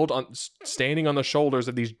is built on standing on the shoulders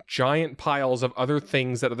of these giant piles of other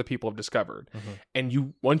things that other people have discovered. Mm-hmm.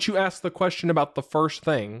 And once you ask the question about the first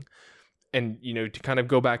thing, and, you know, to kind of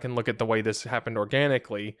go back and look at the way this happened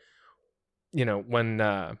organically, you know, when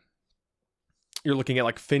you're looking at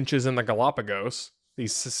like finches in the Galapagos,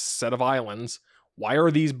 these set of islands, why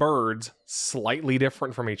are these birds slightly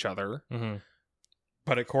different from each other? Mm-hmm.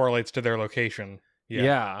 But it correlates to their location.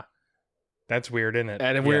 Yeah. That's weird, isn't it?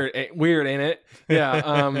 And weird, ain't it?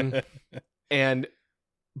 Yeah.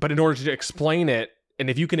 But in order to explain it, and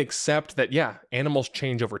if you can accept that, yeah, animals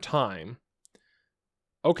change over time,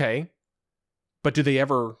 okay, but do they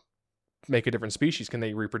ever make a different species? Can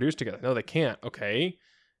they reproduce together? No, they can't. Okay.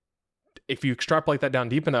 If you extrapolate that down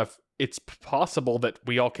deep enough, it's possible that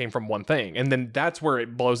we all came from one thing. And then that's where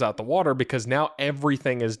it blows out the water, because now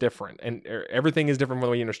everything is different, and everything is different from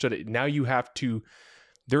the way you understood it. Now you have to,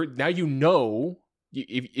 now you know,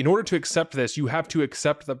 in order to accept this, you have to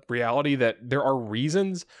accept the reality that there are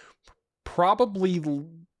reasons, probably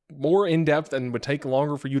more in depth and would take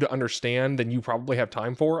longer for you to understand than you probably have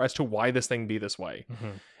time for, as to why this thing be this way. Mm-hmm.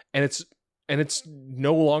 And it's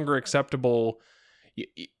no longer acceptable.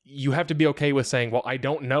 You have to be okay with saying, well, I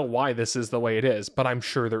don't know why this is the way it is, but I'm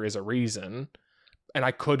sure there is a reason, and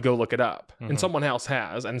I could go look it up. Mm-hmm. And someone else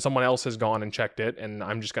has, and someone else has gone and checked it, and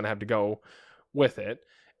I'm just going to have to go with it.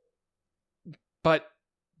 But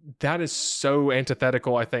that is so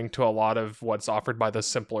antithetical, I think, to a lot of what's offered by the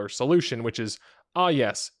simpler solution, which is,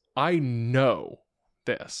 yes, I know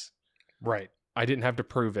this. Right. I didn't have to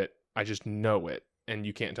prove it. I just know it, and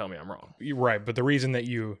you can't tell me I'm wrong. You're right, but the reason that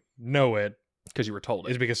you know it because you were told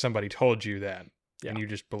it is because somebody told you that, yeah. and you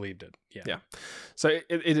just believed it. Yeah. So it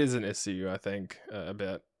is an issue, I think, a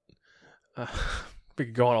bit. We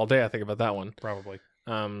could go on all day, I think, about that one. Probably.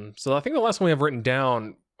 So I think the last one we have written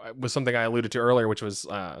down was something I alluded to earlier, which was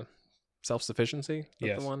self-sufficiency.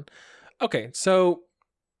 Yes. The one. Okay, so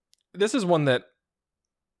this is one that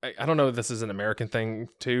I don't know if this is an American thing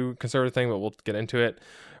too, conservative thing, but we'll get into it.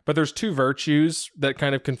 But there's two virtues that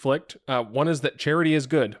kind of conflict. One is that charity is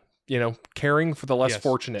good. You know, caring for the less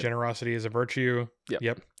fortunate. Generosity is a virtue.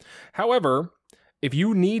 Yep. However, if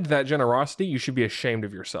you need that generosity, you should be ashamed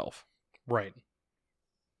of yourself. Right.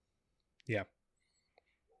 Yeah.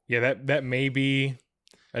 Yeah, that may be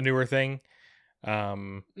a newer thing.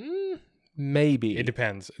 Maybe. It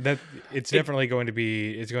depends. It's definitely going to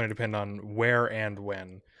be, it's going to depend on where and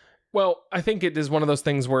when. Well, I think it is one of those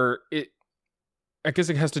things where I guess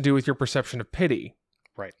it has to do with your perception of pity.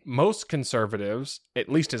 Right. Most conservatives, at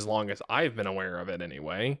least as long as I've been aware of it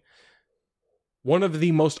anyway, one of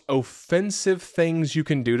the most offensive things you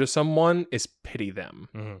can do to someone is pity them.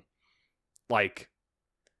 Mm-hmm. Like,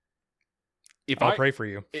 if I'll pray for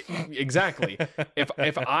you. Exactly.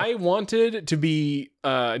 if I wanted to be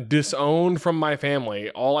disowned from my family,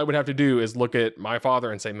 all I would have to do is look at my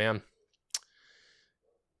father and say, man,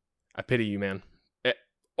 I pity you, man.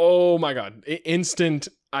 Oh my God. Instant,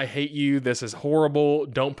 I hate you. This is horrible.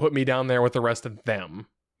 Don't put me down there with the rest of them.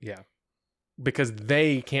 Yeah. Because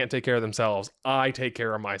they can't take care of themselves. I take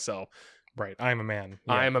care of myself. Right. I'm a man.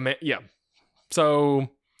 Yeah. I am a man. Yeah. So.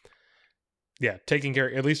 Yeah. Taking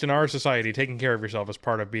care, at least in our society, taking care of yourself is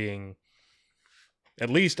part of being at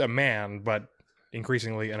least a man, but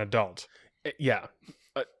increasingly an adult. Yeah.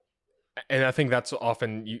 And I think that's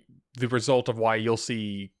often the result of why you'll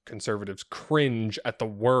see conservatives cringe at the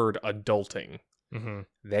word adulting. Mm-hmm.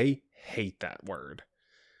 They hate that word.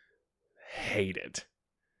 Hate it.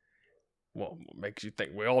 Well, what makes you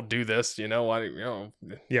think we all do this? You know,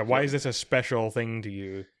 Yeah, why is this a special thing to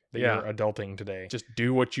you that Yeah. you're adulting today? Just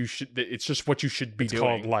do what you should. It's just what you should be It's doing.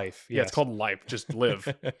 called life. Yeah, it's called life. Just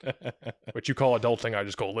live. What you call adulting, I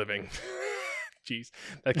just call living. Jeez,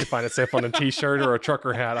 that could find itself on a t-shirt or a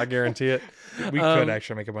trucker hat. I guarantee it. We could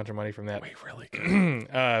actually make a bunch of money from that. We really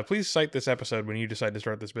could. Please cite this episode when you decide to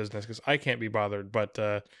start this business, because I can't be bothered. But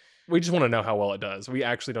we just want to know how well it does. We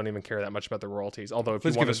actually don't even care that much about the royalties. Although, if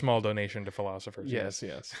please you give want a small donation to philosophers. yes.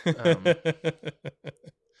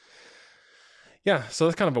 Yeah, so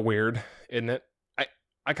that's kind of a weird, isn't it?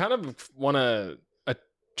 I kind of want to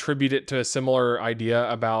attribute it to a similar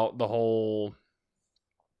idea about the whole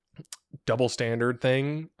double standard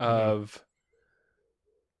thing of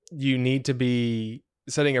you need to be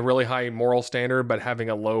setting a really high moral standard but having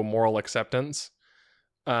a low moral acceptance,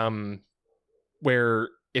 where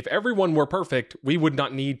if everyone were perfect, we would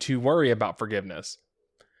not need to worry about forgiveness.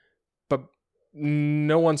 but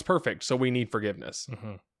no one's perfect, so we need forgiveness.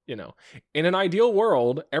 Mhm. You know, in an ideal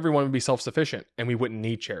world, everyone would be self-sufficient and we wouldn't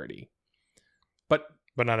need charity. But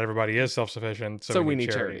not everybody is self-sufficient, so, So we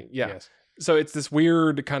need charity. Yeah. Yes. so it's this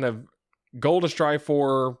weird kind of goal to strive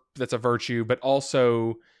for that's a virtue, but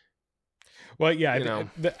also, Well, yeah, you know,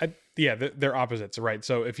 they're opposites, right?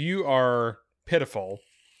 So if you are pitiful,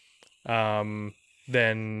 then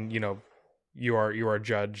you are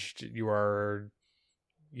judged. You are,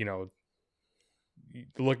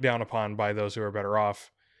 looked down upon by those who are better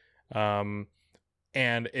off. And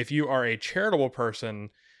if you are a charitable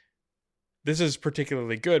person, this is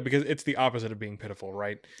particularly good because it's the opposite of being pitiful,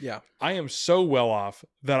 right? yeah. I am so well off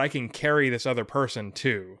that I can carry this other person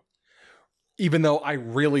too. Even though I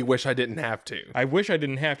really wish I didn't have to. I wish I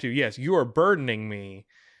didn't have to. Yes, you are burdening me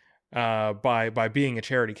by being a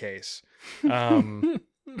charity case. But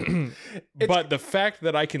the fact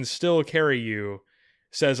that I can still carry you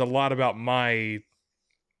says a lot about my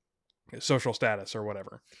social status or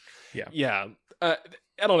whatever. Yeah. I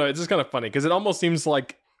don't know. It's just kind of funny because it almost seems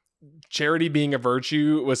like charity being a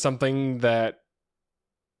virtue was something that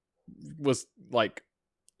was like,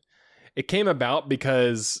 it came about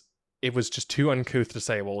because it was just too uncouth to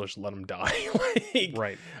say, well, just let them die. Like,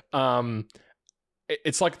 Right.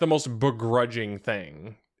 It's like the most begrudging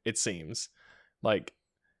thing, it seems. Like,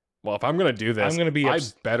 well, if I'm going to do this, I'm gonna be I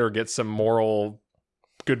better get some moral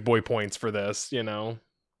good boy points for this, you know?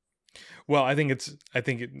 Well,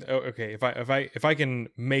 okay. If I can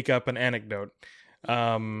make up an anecdote,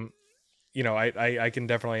 I can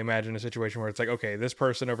definitely imagine a situation where it's like, okay, this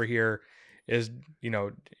person over here is,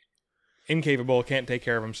 incapable, can't take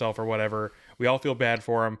care of himself or whatever. We all feel bad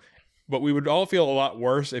for him, but we would all feel a lot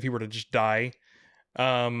worse if he were to just die.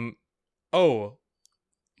 Oh,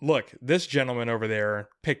 look, this gentleman over there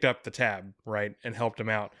picked up the tab, right, and helped him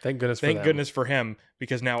out. Thank goodness for Thank them. goodness for him,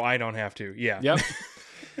 because now I don't have to. Yeah. Yep.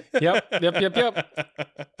 Yep.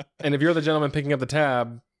 And if you're the gentleman picking up the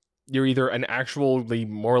tab, you're either an actually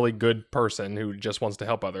morally good person who just wants to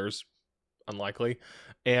help others, unlikely,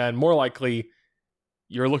 and more likely,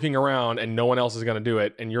 you're looking around and no one else is going to do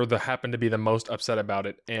it, and you're happen to be the most upset about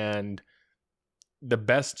it, and the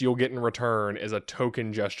best you'll get in return is a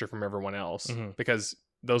token gesture from everyone else, because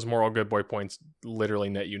those moral good boy points literally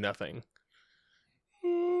net you nothing.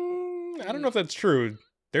 I don't know if that's true.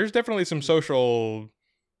 There's definitely some social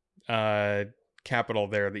capital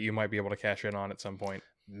there that you might be able to cash in on at some point.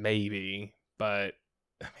 Maybe, but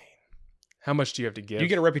I mean, how much do you have to give? You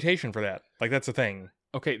get a reputation for that. Like, that's the thing.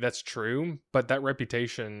 Okay, that's true, but that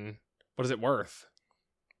reputation, what is it worth?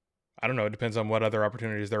 I don't know. It depends on what other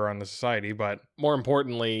opportunities there are in the society, but more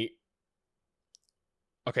importantly,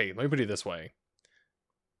 okay, let me put it this way.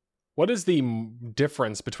 What is the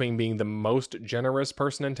difference between being the most generous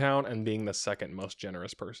person in town and being the second most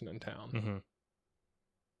generous person in town?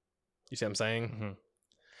 You see what I'm saying?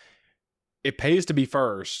 It pays to be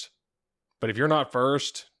first, but if you're not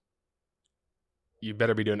first, you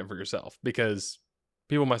better be doing it for yourself, because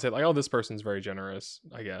people might say, like, oh, this person's very generous,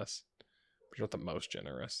 I guess. But you're not the most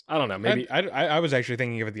generous. I don't know. Maybe I was actually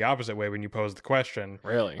thinking of it the opposite way when you posed the question.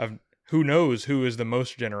 Really? Of who knows who is the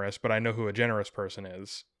most generous, but I know who a generous person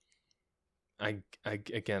is. I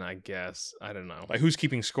guess. I don't know. Like, who's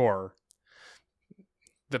keeping score?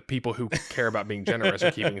 The people who care about being generous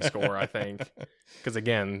are keeping score, I think. Because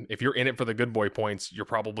again, if you're in it for the good boy points, you're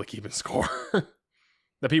probably keeping score.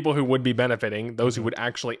 The people who would be benefiting, those who would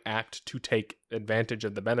actually act to take advantage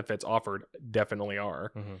of the benefits offered, definitely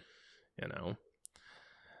are. You know.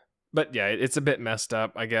 But yeah, it's a bit messed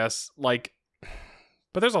up, I guess. Like,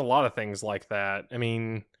 but there's a lot of things like that. I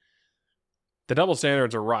mean, the double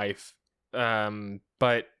standards are rife.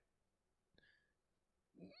 But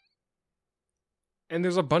and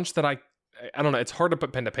there's a bunch that I don't know, it's hard to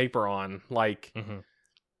put pen to paper on, like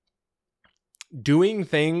doing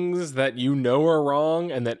things that you know are wrong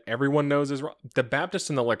and that everyone knows is wrong. The Baptist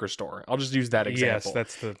in the liquor store, I'll just use that example. Yes,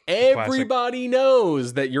 that's the everybody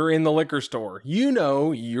knows that you're in the liquor store. You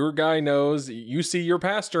know, your guy knows, you see your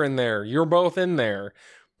pastor in there, you're both in there,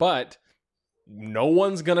 but no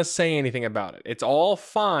one's gonna say anything about it. It's all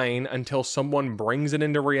fine until someone brings it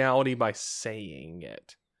into reality by saying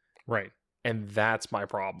it. Right. And that's my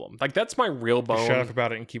problem. Like, that's my real bone. Shut up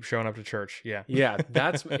about it and keep showing up to church. Yeah. Yeah,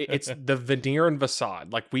 it's the veneer and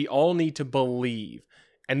facade. Like, we all need to believe.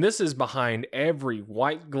 And this is behind every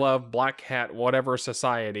white glove, black hat, whatever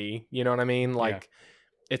society. You know what I mean? Like,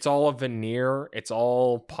 It's all a veneer. It's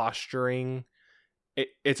all posturing.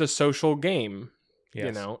 It's a social game,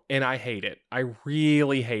 you know? And I hate it. I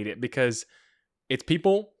really hate it, because it's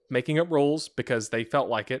people making up rules because they felt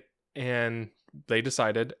like it. And they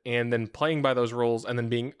decided, and then playing by those rules, and then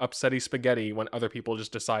being upsetty spaghetti when other people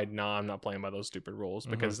just decide, nah, I'm not playing by those stupid rules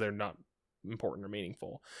because they're not important or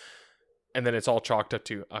meaningful. And then it's all chalked up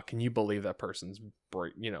to, can you believe that person's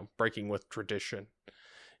breaking with tradition?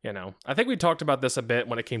 I think we talked about this a bit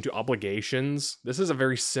when it came to obligations. This is a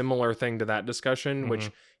very similar thing to that discussion, which,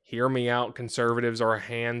 hear me out, conservatives are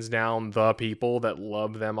hands down the people that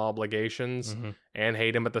love them obligations and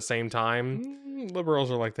hate them at the same time. Liberals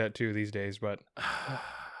are like that too these days, but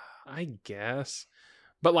I guess.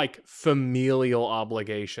 But like familial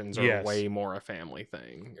obligations are way more a family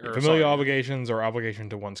thing. Familial obligations or obligation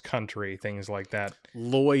to one's country, things like that.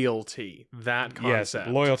 Loyalty, that concept.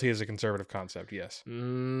 Yes, loyalty is a conservative concept, yes.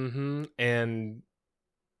 And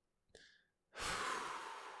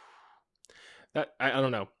that, I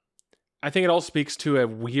don't know. I think it all speaks to a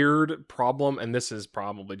weird problem, and this is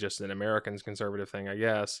probably just an American's conservative thing, I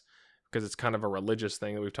guess, because it's kind of a religious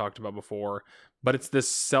thing that we've talked about before. But it's this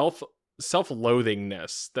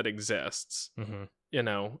self-loathingness that exists.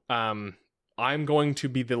 I'm going to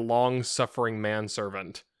be the long-suffering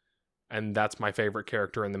manservant, and that's my favorite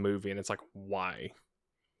character in the movie. And it's like, why?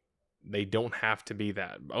 They don't have to be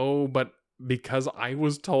that. Oh, but because I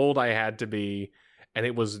was told I had to be, and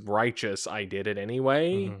it was righteous, I did it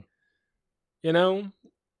anyway. And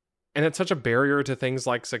it's such a barrier to things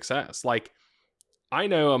like success. Like, I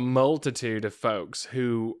know a multitude of folks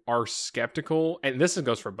who are skeptical, and this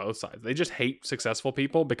goes for both sides. They just hate successful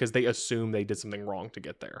people because they assume they did something wrong to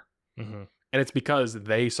get there. And it's because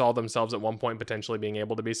they saw themselves at one point potentially being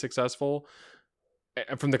able to be successful.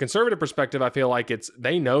 And from the conservative perspective, I feel like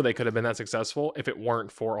they know they could have been that successful if it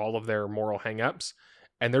weren't for all of their moral hangups.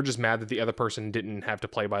 And they're just mad that the other person didn't have to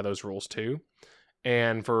play by those rules too.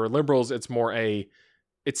 And for liberals, it's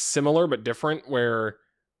similar but different, where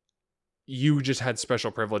you just had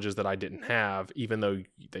special privileges that I didn't have, even though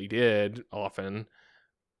they did often,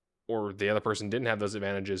 or the other person didn't have those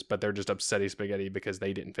advantages, but they're just upsetty spaghetti because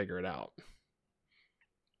they didn't figure it out.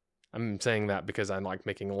 I'm saying that because I'm like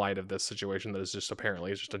making light of this situation that is just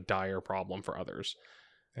apparently just a dire problem for others.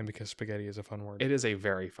 And because spaghetti is a fun word. It is a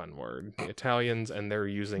very fun word. The Italians and they're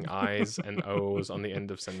using I's and O's on the end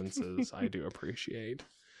of sentences, I do appreciate.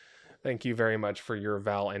 Thank you very much for your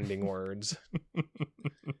vowel ending words.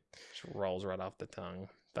 Just rolls right off the tongue.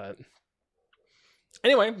 But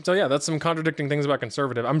anyway, so yeah, that's some contradicting things about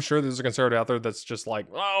conservative. I'm sure there's a conservative out there that's just like,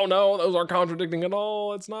 oh no, those aren't contradicting at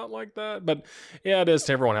all. It's not like that. But yeah, it is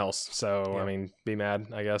to everyone else. So, I mean, be mad,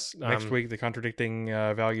 I guess. Next week, the contradicting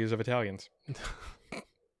values of Italians.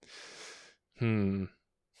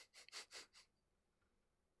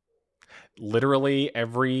 Literally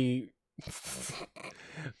every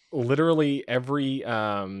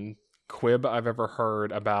quib I've ever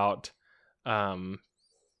heard about the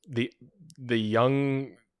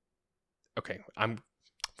young. Okay,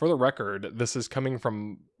 for the record, this is coming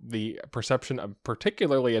from the perception of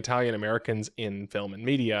particularly Italian Americans in film and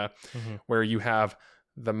media, where you have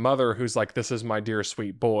the mother who's like, this is my dear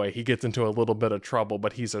sweet boy. He gets into a little bit of trouble,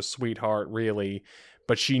 but he's a sweetheart, really.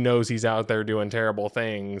 But she knows he's out there doing terrible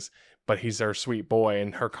things, but he's her sweet boy,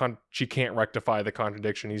 and she can't rectify the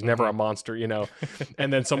contradiction. He's never a monster,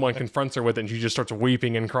 And then someone confronts her with it, and she just starts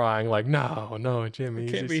weeping and crying, like, no, Jimmy.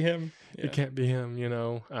 It can't be him. It can't be him,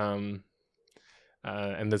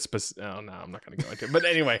 and this I'm not going to go into it. But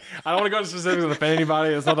anyway, I don't want to go into specifics to offend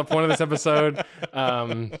anybody. That's not the point of this episode.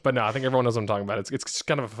 But no, I think everyone knows what I'm talking about. It's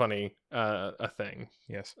kind of a funny a thing.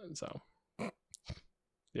 Yes. So, you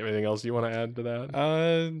have anything else you want to add to that?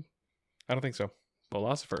 I don't think so.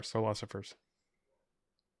 Philosophers.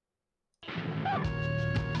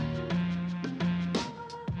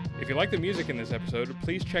 If you like the music in this episode,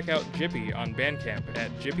 please check out Jippy on Bandcamp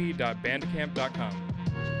at jippy.bandcamp.com.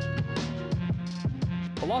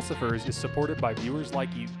 Philosophers is supported by viewers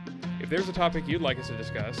like you. If there's a topic you'd like us to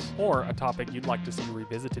discuss, or a topic you'd like to see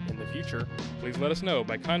revisited in the future, please let us know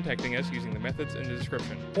by contacting us using the methods in the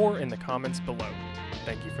description, or in the comments below.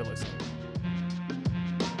 Thank you for listening.